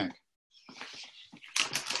do you think?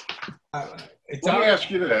 Let me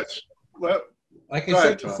ask you this. Like I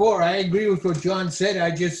said before, I agree with what John said.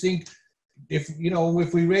 I just think if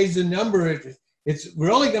we raise the number,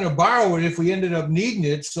 we're only going to borrow it if we ended up needing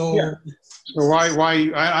it. So, so why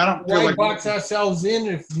I don't feel like box ourselves in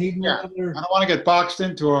if needing another. I don't want to get boxed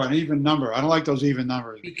into an even number. I don't like those even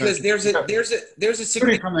numbers because there's a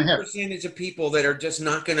significant percentage of people that are just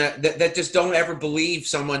not gonna that just don't ever believe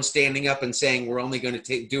someone standing up and saying we're only going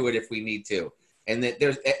to do it if we need to. And that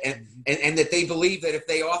there's and that they believe that if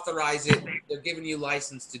they authorize it, they're giving you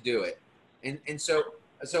license to do it, and so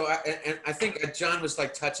I think John was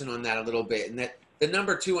like touching on that a little bit, and that the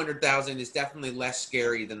number 200,000 is definitely less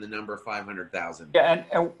scary than the number 500,000. Yeah,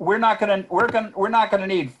 and we're not gonna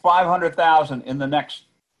need 500,000 in the next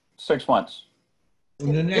 6 months.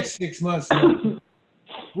 In the next 6 months,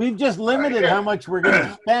 we've just limited how much we're going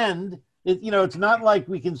to spend. It's not like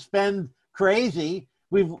we can spend crazy.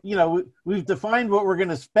 We've defined what we're going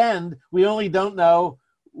to spend. We only don't know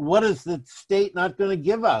what is the state not going to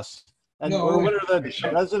give us, or what are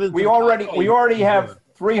the residents. We already have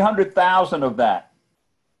 300,000 of that.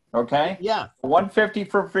 Okay. Yeah. 150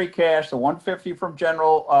 from free cash, the 150 from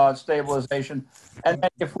general stabilization, and then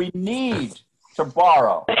if we need to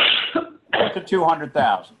borrow up to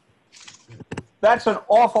 200,000, that's an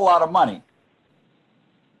awful lot of money.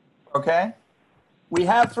 Okay. We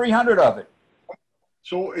have 300 of it.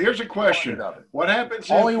 So here's a question. What happens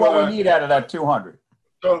only what we need out of that 200?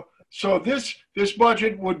 So this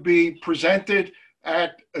budget would be presented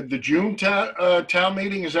at the June town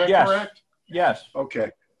meeting, is that correct? Yes. Okay.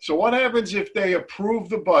 So what happens if they approve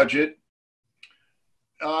the budget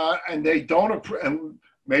and they don't approve, and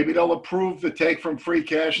maybe they'll approve the take from free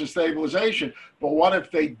cash and stabilization, but what if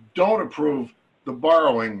they don't approve the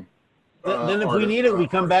borrowing? Then if we need it, we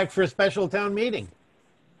come back for a special town meeting.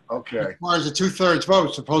 Okay. Requires a 2/3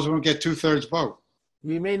 vote. Suppose we don't get 2/3 vote.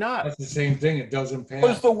 We may not. That's the same thing. It doesn't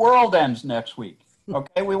Suppose pass. the world ends next week.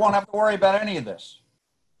 Okay, we won't have to worry about any of this.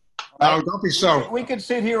 No, don't be so. We could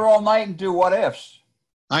sit here all night and do what ifs.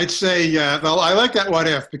 I'd say, well, I like that what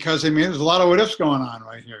if, because I mean, there's a lot of what ifs going on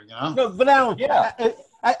right here, you know? No, but now, Yeah.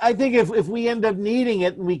 I think if we end up needing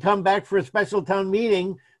it and we come back for a special town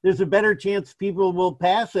meeting, there's a better chance people will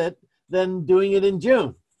pass it than doing it in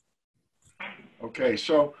June. Okay,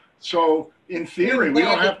 so in theory, we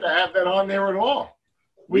don't have to have that on there at all.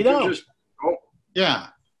 We can don't. just go. Yeah.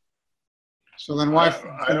 So then why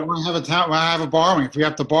have a borrowing? If we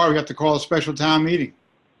have to borrow, we have to call a special town meeting.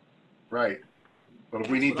 Right. But if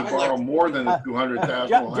we need to That's what I borrow more than the 200,000,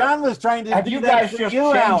 John was trying to Have do you that guys for just you,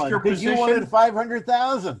 changed Alan, your because you position? wanted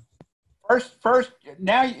 500,000. First,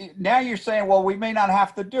 now you're saying, well, we may not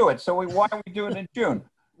have to do it. So why are we doing it in June?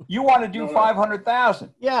 You want to do No.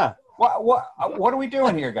 500,000. Yeah. What are we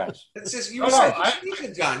doing here, guys? It's just, you No, were no, so I-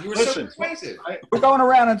 persuasive, John. You were Listen, so persuasive. We're going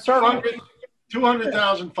around in circles.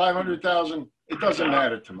 200,000, 500,000, it doesn't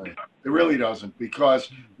matter to me. It really doesn't, because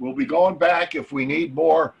we'll be going back if we need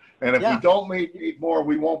more. And if Yeah. we don't need more,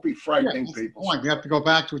 we won't be frightening That's the people. point. We have to go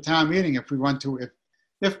back to a town meeting if we want to,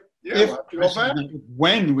 Yeah, we'll have to go back.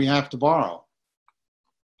 when we have to borrow.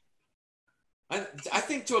 I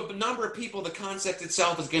think to a number of people, the concept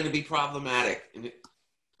itself is going to be problematic,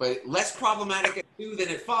 but less problematic at 2 than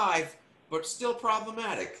at 5, but still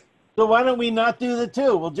problematic. So why don't we not do the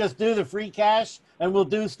 2? We'll just do the free cash and we'll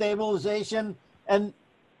do stabilization and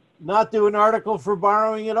not do an article for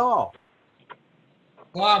borrowing at all.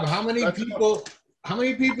 Bob, how many That's people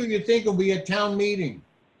you think will be at town meeting?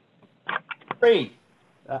 3.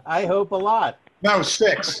 I hope a lot. No,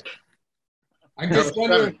 6. I'm just No,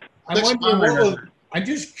 wondering, seven. I'm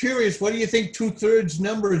just curious, what do you think 2/3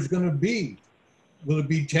 number is going to be? Will it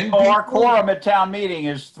be 10 Oh, people? our quorum at town meeting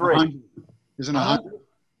is 3. 100. Isn't 100?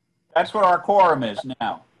 That's what our quorum is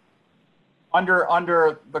now. Under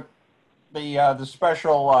the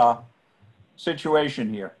special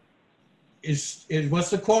situation here. Is what's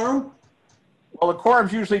the quorum? Well, the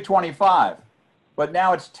quorum's usually 25, but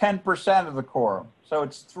now it's 10% of the quorum, so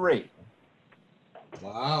it's 3.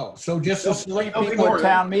 Wow. So just the Three select people at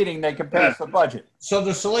town meeting, they can pass the budget. so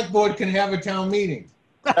the select board can have a town meeting.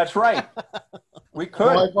 That's right. We could.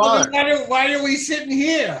 Why Well, bother? then why are we sitting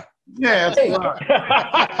here? Yeah, that's Hey.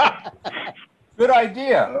 right. Good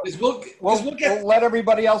idea. Because we'll We'll get let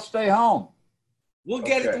everybody else stay home.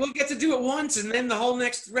 Okay. we'll get to do it once, and then the whole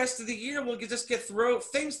rest of the year we'll just get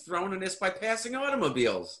things thrown at us by passing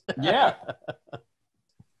automobiles. Yeah.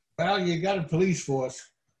 Well, you got a police force.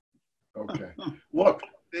 Okay. Look,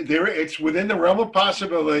 it's within the realm of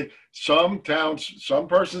possibility. Some towns, some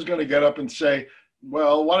person's going to get up and say,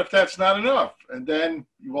 well, what if that's not enough? And then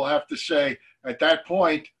you will have to say, at that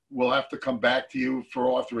point, we'll have to come back to you for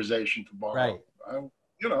authorization to borrow. Right.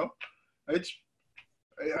 You know, it's,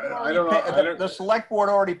 I don't know. The select board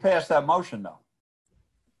already passed that motion, though.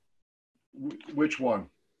 Which one?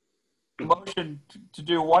 The motion to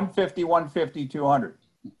do 150, 150, 200.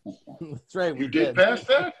 That's right. You did pass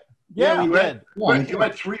that? Yeah, we You had, did. you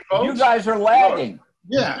had 3 votes? You guys are lagging.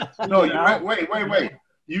 Yeah. No, you had, wait.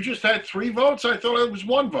 You just had 3 votes? I thought it was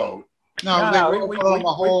 1 vote. No, we voted on the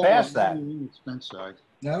whole passed that. expense side.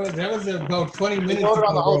 That was about 20 We minutes voted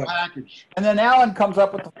on the whole ago. package. And then Alan comes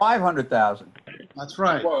up with the 500,000. That's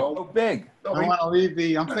right. So Well, big. I want to leave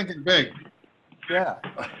I'm thinking big. Yeah.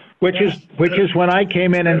 Which is when I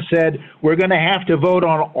came in and said, we're going to have to vote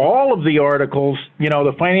on all of the articles. You know,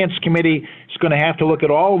 the finance committee is going to have to look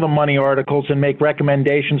at all of the money articles and make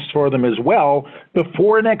recommendations for them as well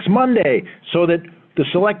before next Monday, so that the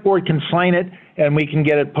select board can sign it and we can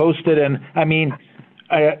get it posted. And I mean,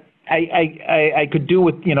 I could do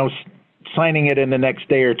with, you know, signing it in the next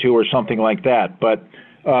day or 2 or something like that. But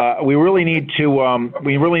we really need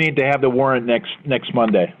to have the warrant next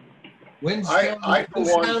Monday. When's I for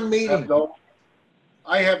town one, meeting?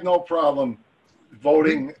 I have no problem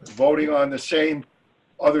voting on the same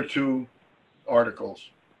other 2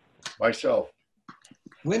 articles myself.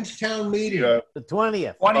 When's town meeting? Yeah. The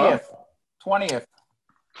 20th. 20th.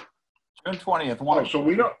 June 20th. Oh, so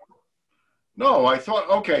we don't. No, I thought.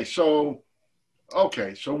 Okay, so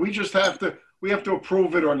we just have to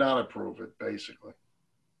approve it or not approve it, basically.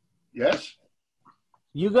 Yes.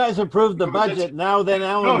 You guys approved the No, but budget. Now then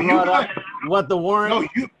Alan No, you brought up guys- what the warrant.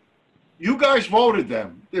 No, you guys voted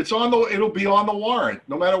them. It'll be on the warrant,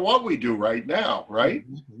 no matter what we do right now, right?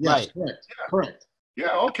 Yes, Right. correct. Correct.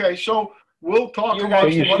 Yeah. Okay. So we'll talk You about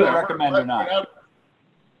guys can whatever. recommend or not.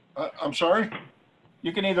 I'm sorry.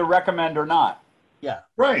 You can either recommend or not. Yeah.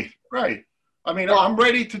 Right. I mean, I'm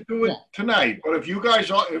ready to do it tonight, but if you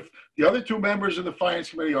guys are, if the other two members of the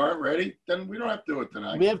finance committee aren't ready, then we don't have to do it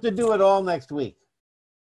tonight. We have to do it all next week.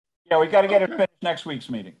 Yeah, we got to get it finished next week's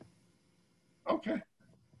meeting. Okay.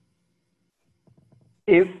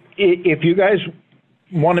 If you guys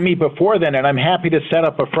want to meet before then, and I'm happy to set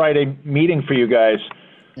up a Friday meeting for you guys.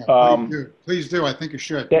 Yeah, please do. I think you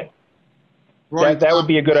should. That would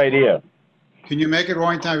be a good idea. Can you make it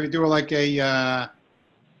Roy time? We do it like a, you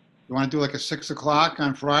want to do like a 6 o'clock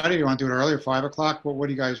on Friday? You want to do it earlier, 5 o'clock? What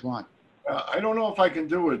do you guys want? I don't know if I can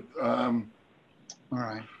do it. All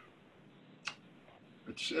right.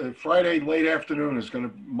 It's Friday late afternoon is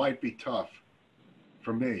might be tough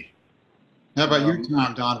for me. How about you,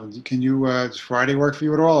 Tom Donovan? Can you, does Friday work for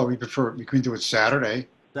you at all? Or we can do it Saturday?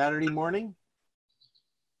 Saturday morning?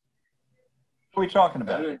 What are we talking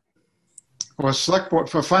about? Or a select board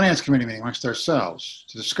for a finance committee meeting amongst ourselves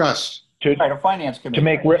to discuss. Right, a finance committee. To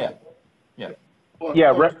make Guys,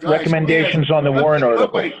 recommendations on the warrant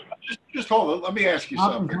article. Wait, just hold on. Let me ask you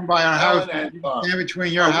something. Come by our house. Alan and, Stand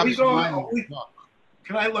between your house and mine.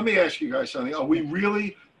 Let me ask you guys something. Are we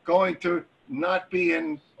really going to not be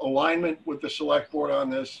in alignment with the select board on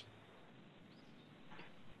this?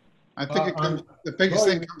 I think the biggest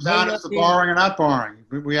thing comes down is the borrowing or not borrowing.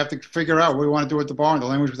 We have to figure out what we want to do with the borrowing, the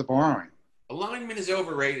language of the borrowing. Alignment is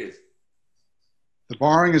overrated. The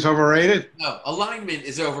borrowing is overrated? No, alignment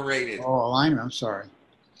is overrated. Oh, alignment, I'm sorry.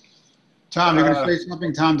 Tom, you're going to say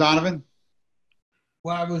something, Tom Donovan?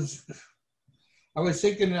 Well, I was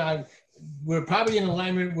thinking we're probably in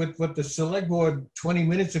alignment with what the select board 20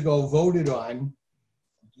 minutes ago voted on.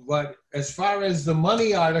 But as far as the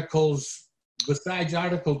money articles, besides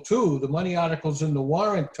Article 2, the money articles in the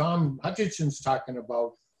warrant Tom Hutchinson's talking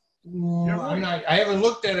about, I haven't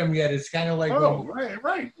looked at them yet. It's kind of like,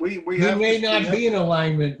 right. We may not be in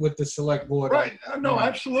alignment with the select board. Right. No,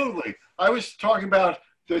 absolutely. I was talking about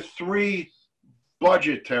the 3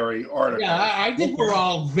 budgetary articles. Yeah, I think we're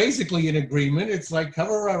all basically in agreement. It's like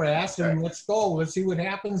cover our ass and let's go. Let's see what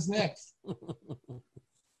happens next.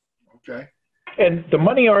 Okay. And the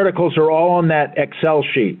money articles are all on that Excel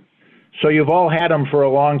sheet. So you've all had them for a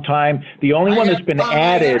long time. The only one that's been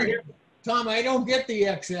added. Tom, I don't get the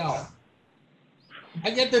Excel.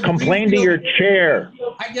 I get the Complain to your chair.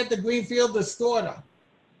 I get the Greenfield Distorter.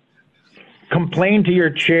 Complain to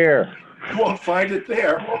your chair. You won't find it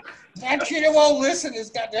there. That shit won't listen.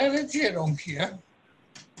 It's got that shit. Don't care.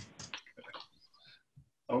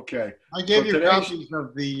 Okay. I gave you copies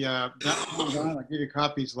of the. I gave you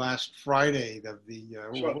copies last Friday of the.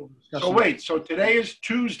 So wait. So today is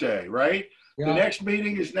Tuesday, right? Yeah. The next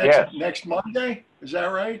meeting is next Monday. Is that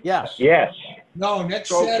right? Yes. Yes. No, next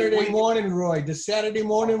Saturday morning, Roy. Does Saturday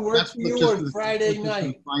morning work for you or Friday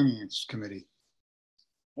night? Finance committee.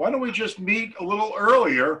 Why don't we just meet a little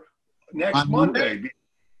earlier next Monday?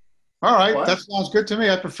 All right, that sounds good to me.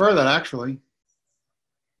 I prefer that actually.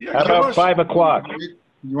 Yeah, how about 5 o'clock?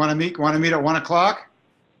 You want to meet? Want to meet at 1 o'clock?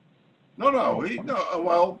 No.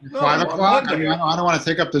 Well, 5 o'clock. I don't want to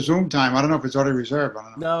take up the Zoom time. I don't know if it's already reserved. I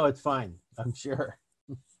don't know. No, it's fine. I'm sure.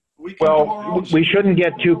 We shouldn't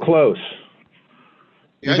get too close.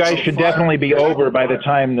 You guys should definitely be over by the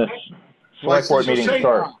time this select board meeting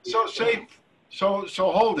starts.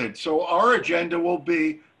 So hold it. So our agenda will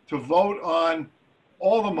be to vote on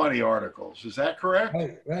all the money articles. Is that correct?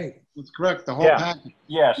 Right. That's correct. The whole package.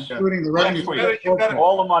 Yes. Including the revenue.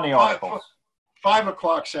 All the money articles. 5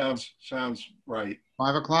 o'clock sounds right.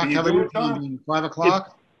 5 o'clock. Can you do it, Tom? 5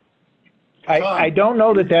 o'clock. I don't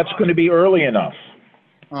know that that's going to be early enough.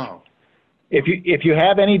 Oh. If you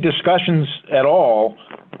have any discussions at all,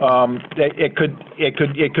 it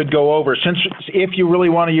could go over. Since if you really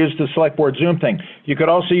want to use the select board Zoom thing, you could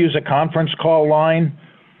also use a conference call line.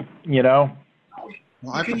 Well,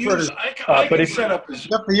 I can set up a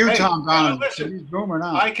Zoom. Up for you, Tom Donovan. Listen, Zoom or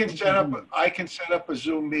not? I can set up a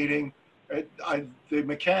Zoom meeting. The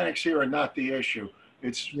mechanics here are not the issue.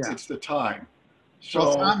 It's the time.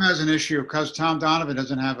 So Tom has an issue because Tom Donovan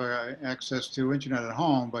doesn't have access to internet at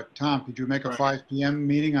home. But Tom, could you make a 5 p.m.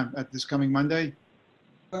 meeting at this coming Monday?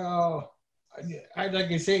 Well,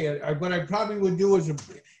 like I say, what I probably would do is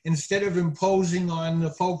instead of imposing on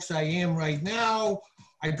the folks I am right now,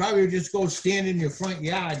 I'd probably just go stand in your front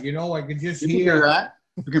yard. I could just hear that.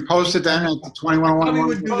 You can post it then at the 2101. Probably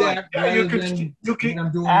would do that. Yeah, you can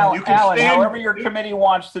Alan, however your committee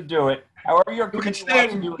wants to do it. However your committee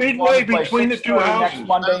wants to do it. Midway between the two houses. Next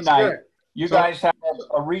Monday night. You guys have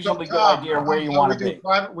a reasonably good idea where you want to be.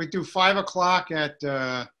 We do 5 o'clock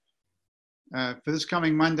for this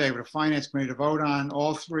coming Monday with a finance committee to vote on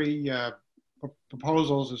all 3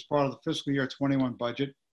 proposals as part of the fiscal year 21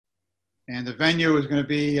 budget. And the venue is going to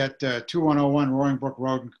be at 2101 Roaring Brook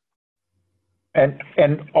Road. And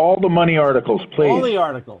all the money articles, please. All the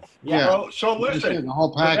articles. Yeah. Yeah. Well, so listen, The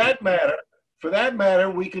whole for package. that matter,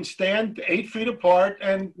 we can stand 8 feet apart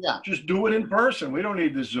and Yeah. just do it in person. We don't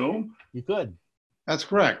need the Zoom. You could. That's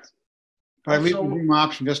correct. But I leave the Also- Zoom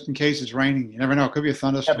option just in case it's raining. You never know. It could be a Yeah,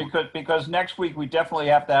 thunderstorm. because next week we definitely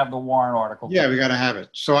have to have the warrant article. Yeah, we got to have it.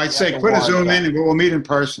 So I'd Yeah, say the put a warrant Zoom stuff. in and we'll meet in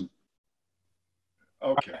person.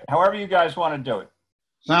 Okay. However you guys want to do it.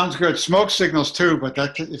 Sounds good. Smoke signals too, but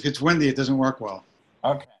that if it's windy, it doesn't work well.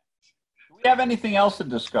 Okay. Do we have anything else to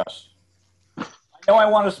discuss? I know I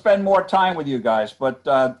want to spend more time with you guys, but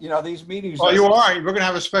you know, these meetings. Well, you are. We're going to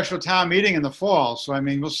have a special town meeting in the fall. So, I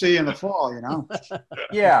mean, we'll see you in the fall, you know.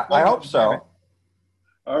 Yeah, I hope so.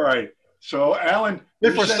 All right. So, Alan.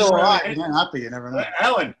 If you we're send still around- alive, you might not be. You never know.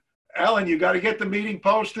 Alan, you got to get the meeting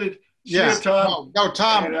posted. See Yeah. you, Tom. No,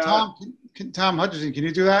 Tom. And, Tom Hutchinson, can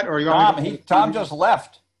you do that, or you want me to? Tom just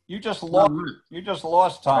left. You just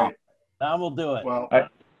lost Tom. Right. Tom will do it. Well,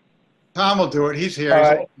 Tom will do it. He's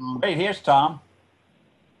here. Wait, here's Tom.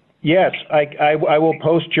 Yes, I will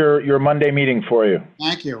post your Monday meeting for you.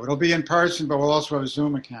 Thank you. It'll be in person, but we'll also have a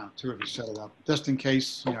Zoom account too if you set it up, just in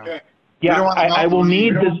case. You know. okay. Yeah, don't wanna I know- will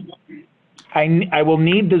need we don't- the I will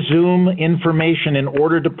need the Zoom information in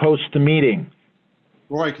order to post the meeting.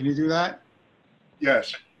 Roy, can you do that?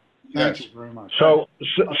 Yes. Thank Yes. you very much. So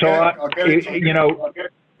I'll get it to you know,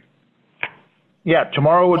 yeah,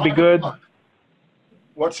 tomorrow would be good.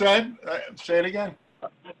 What's that? Say it again.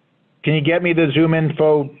 Can you get me the Zoom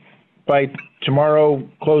info by tomorrow,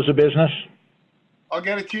 close of business? I'll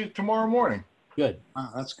get it to you tomorrow morning. Good.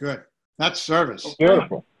 Wow, that's good. That's service.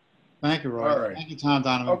 Beautiful. Thank you, Roy. All right. Thank you, Tom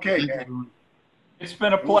Donovan. Okay. Thank you, everyone. It's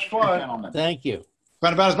been a It was pleasure, fun. gentlemen. Thank you.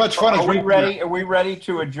 Been about as much fun as Are we can. ready? Are we ready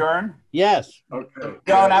to adjourn? Yes. Okay.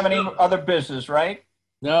 Don't have any other business, right?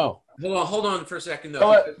 No. Hold on for a second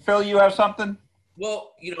though. Phil, you have something?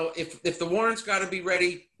 Well, you know, if the warrant's got to be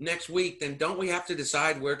ready next week, then don't we have to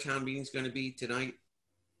decide where town meeting's going to be tonight,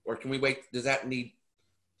 or can we wait? Does that need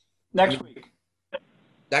Next week.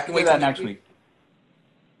 that can Do wait that till next week.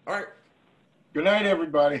 All right. Good night,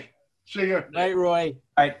 everybody. See you. Night, Roy.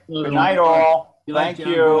 All right. Good night, all. Good night, Thank John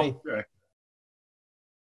you. Boy. Okay.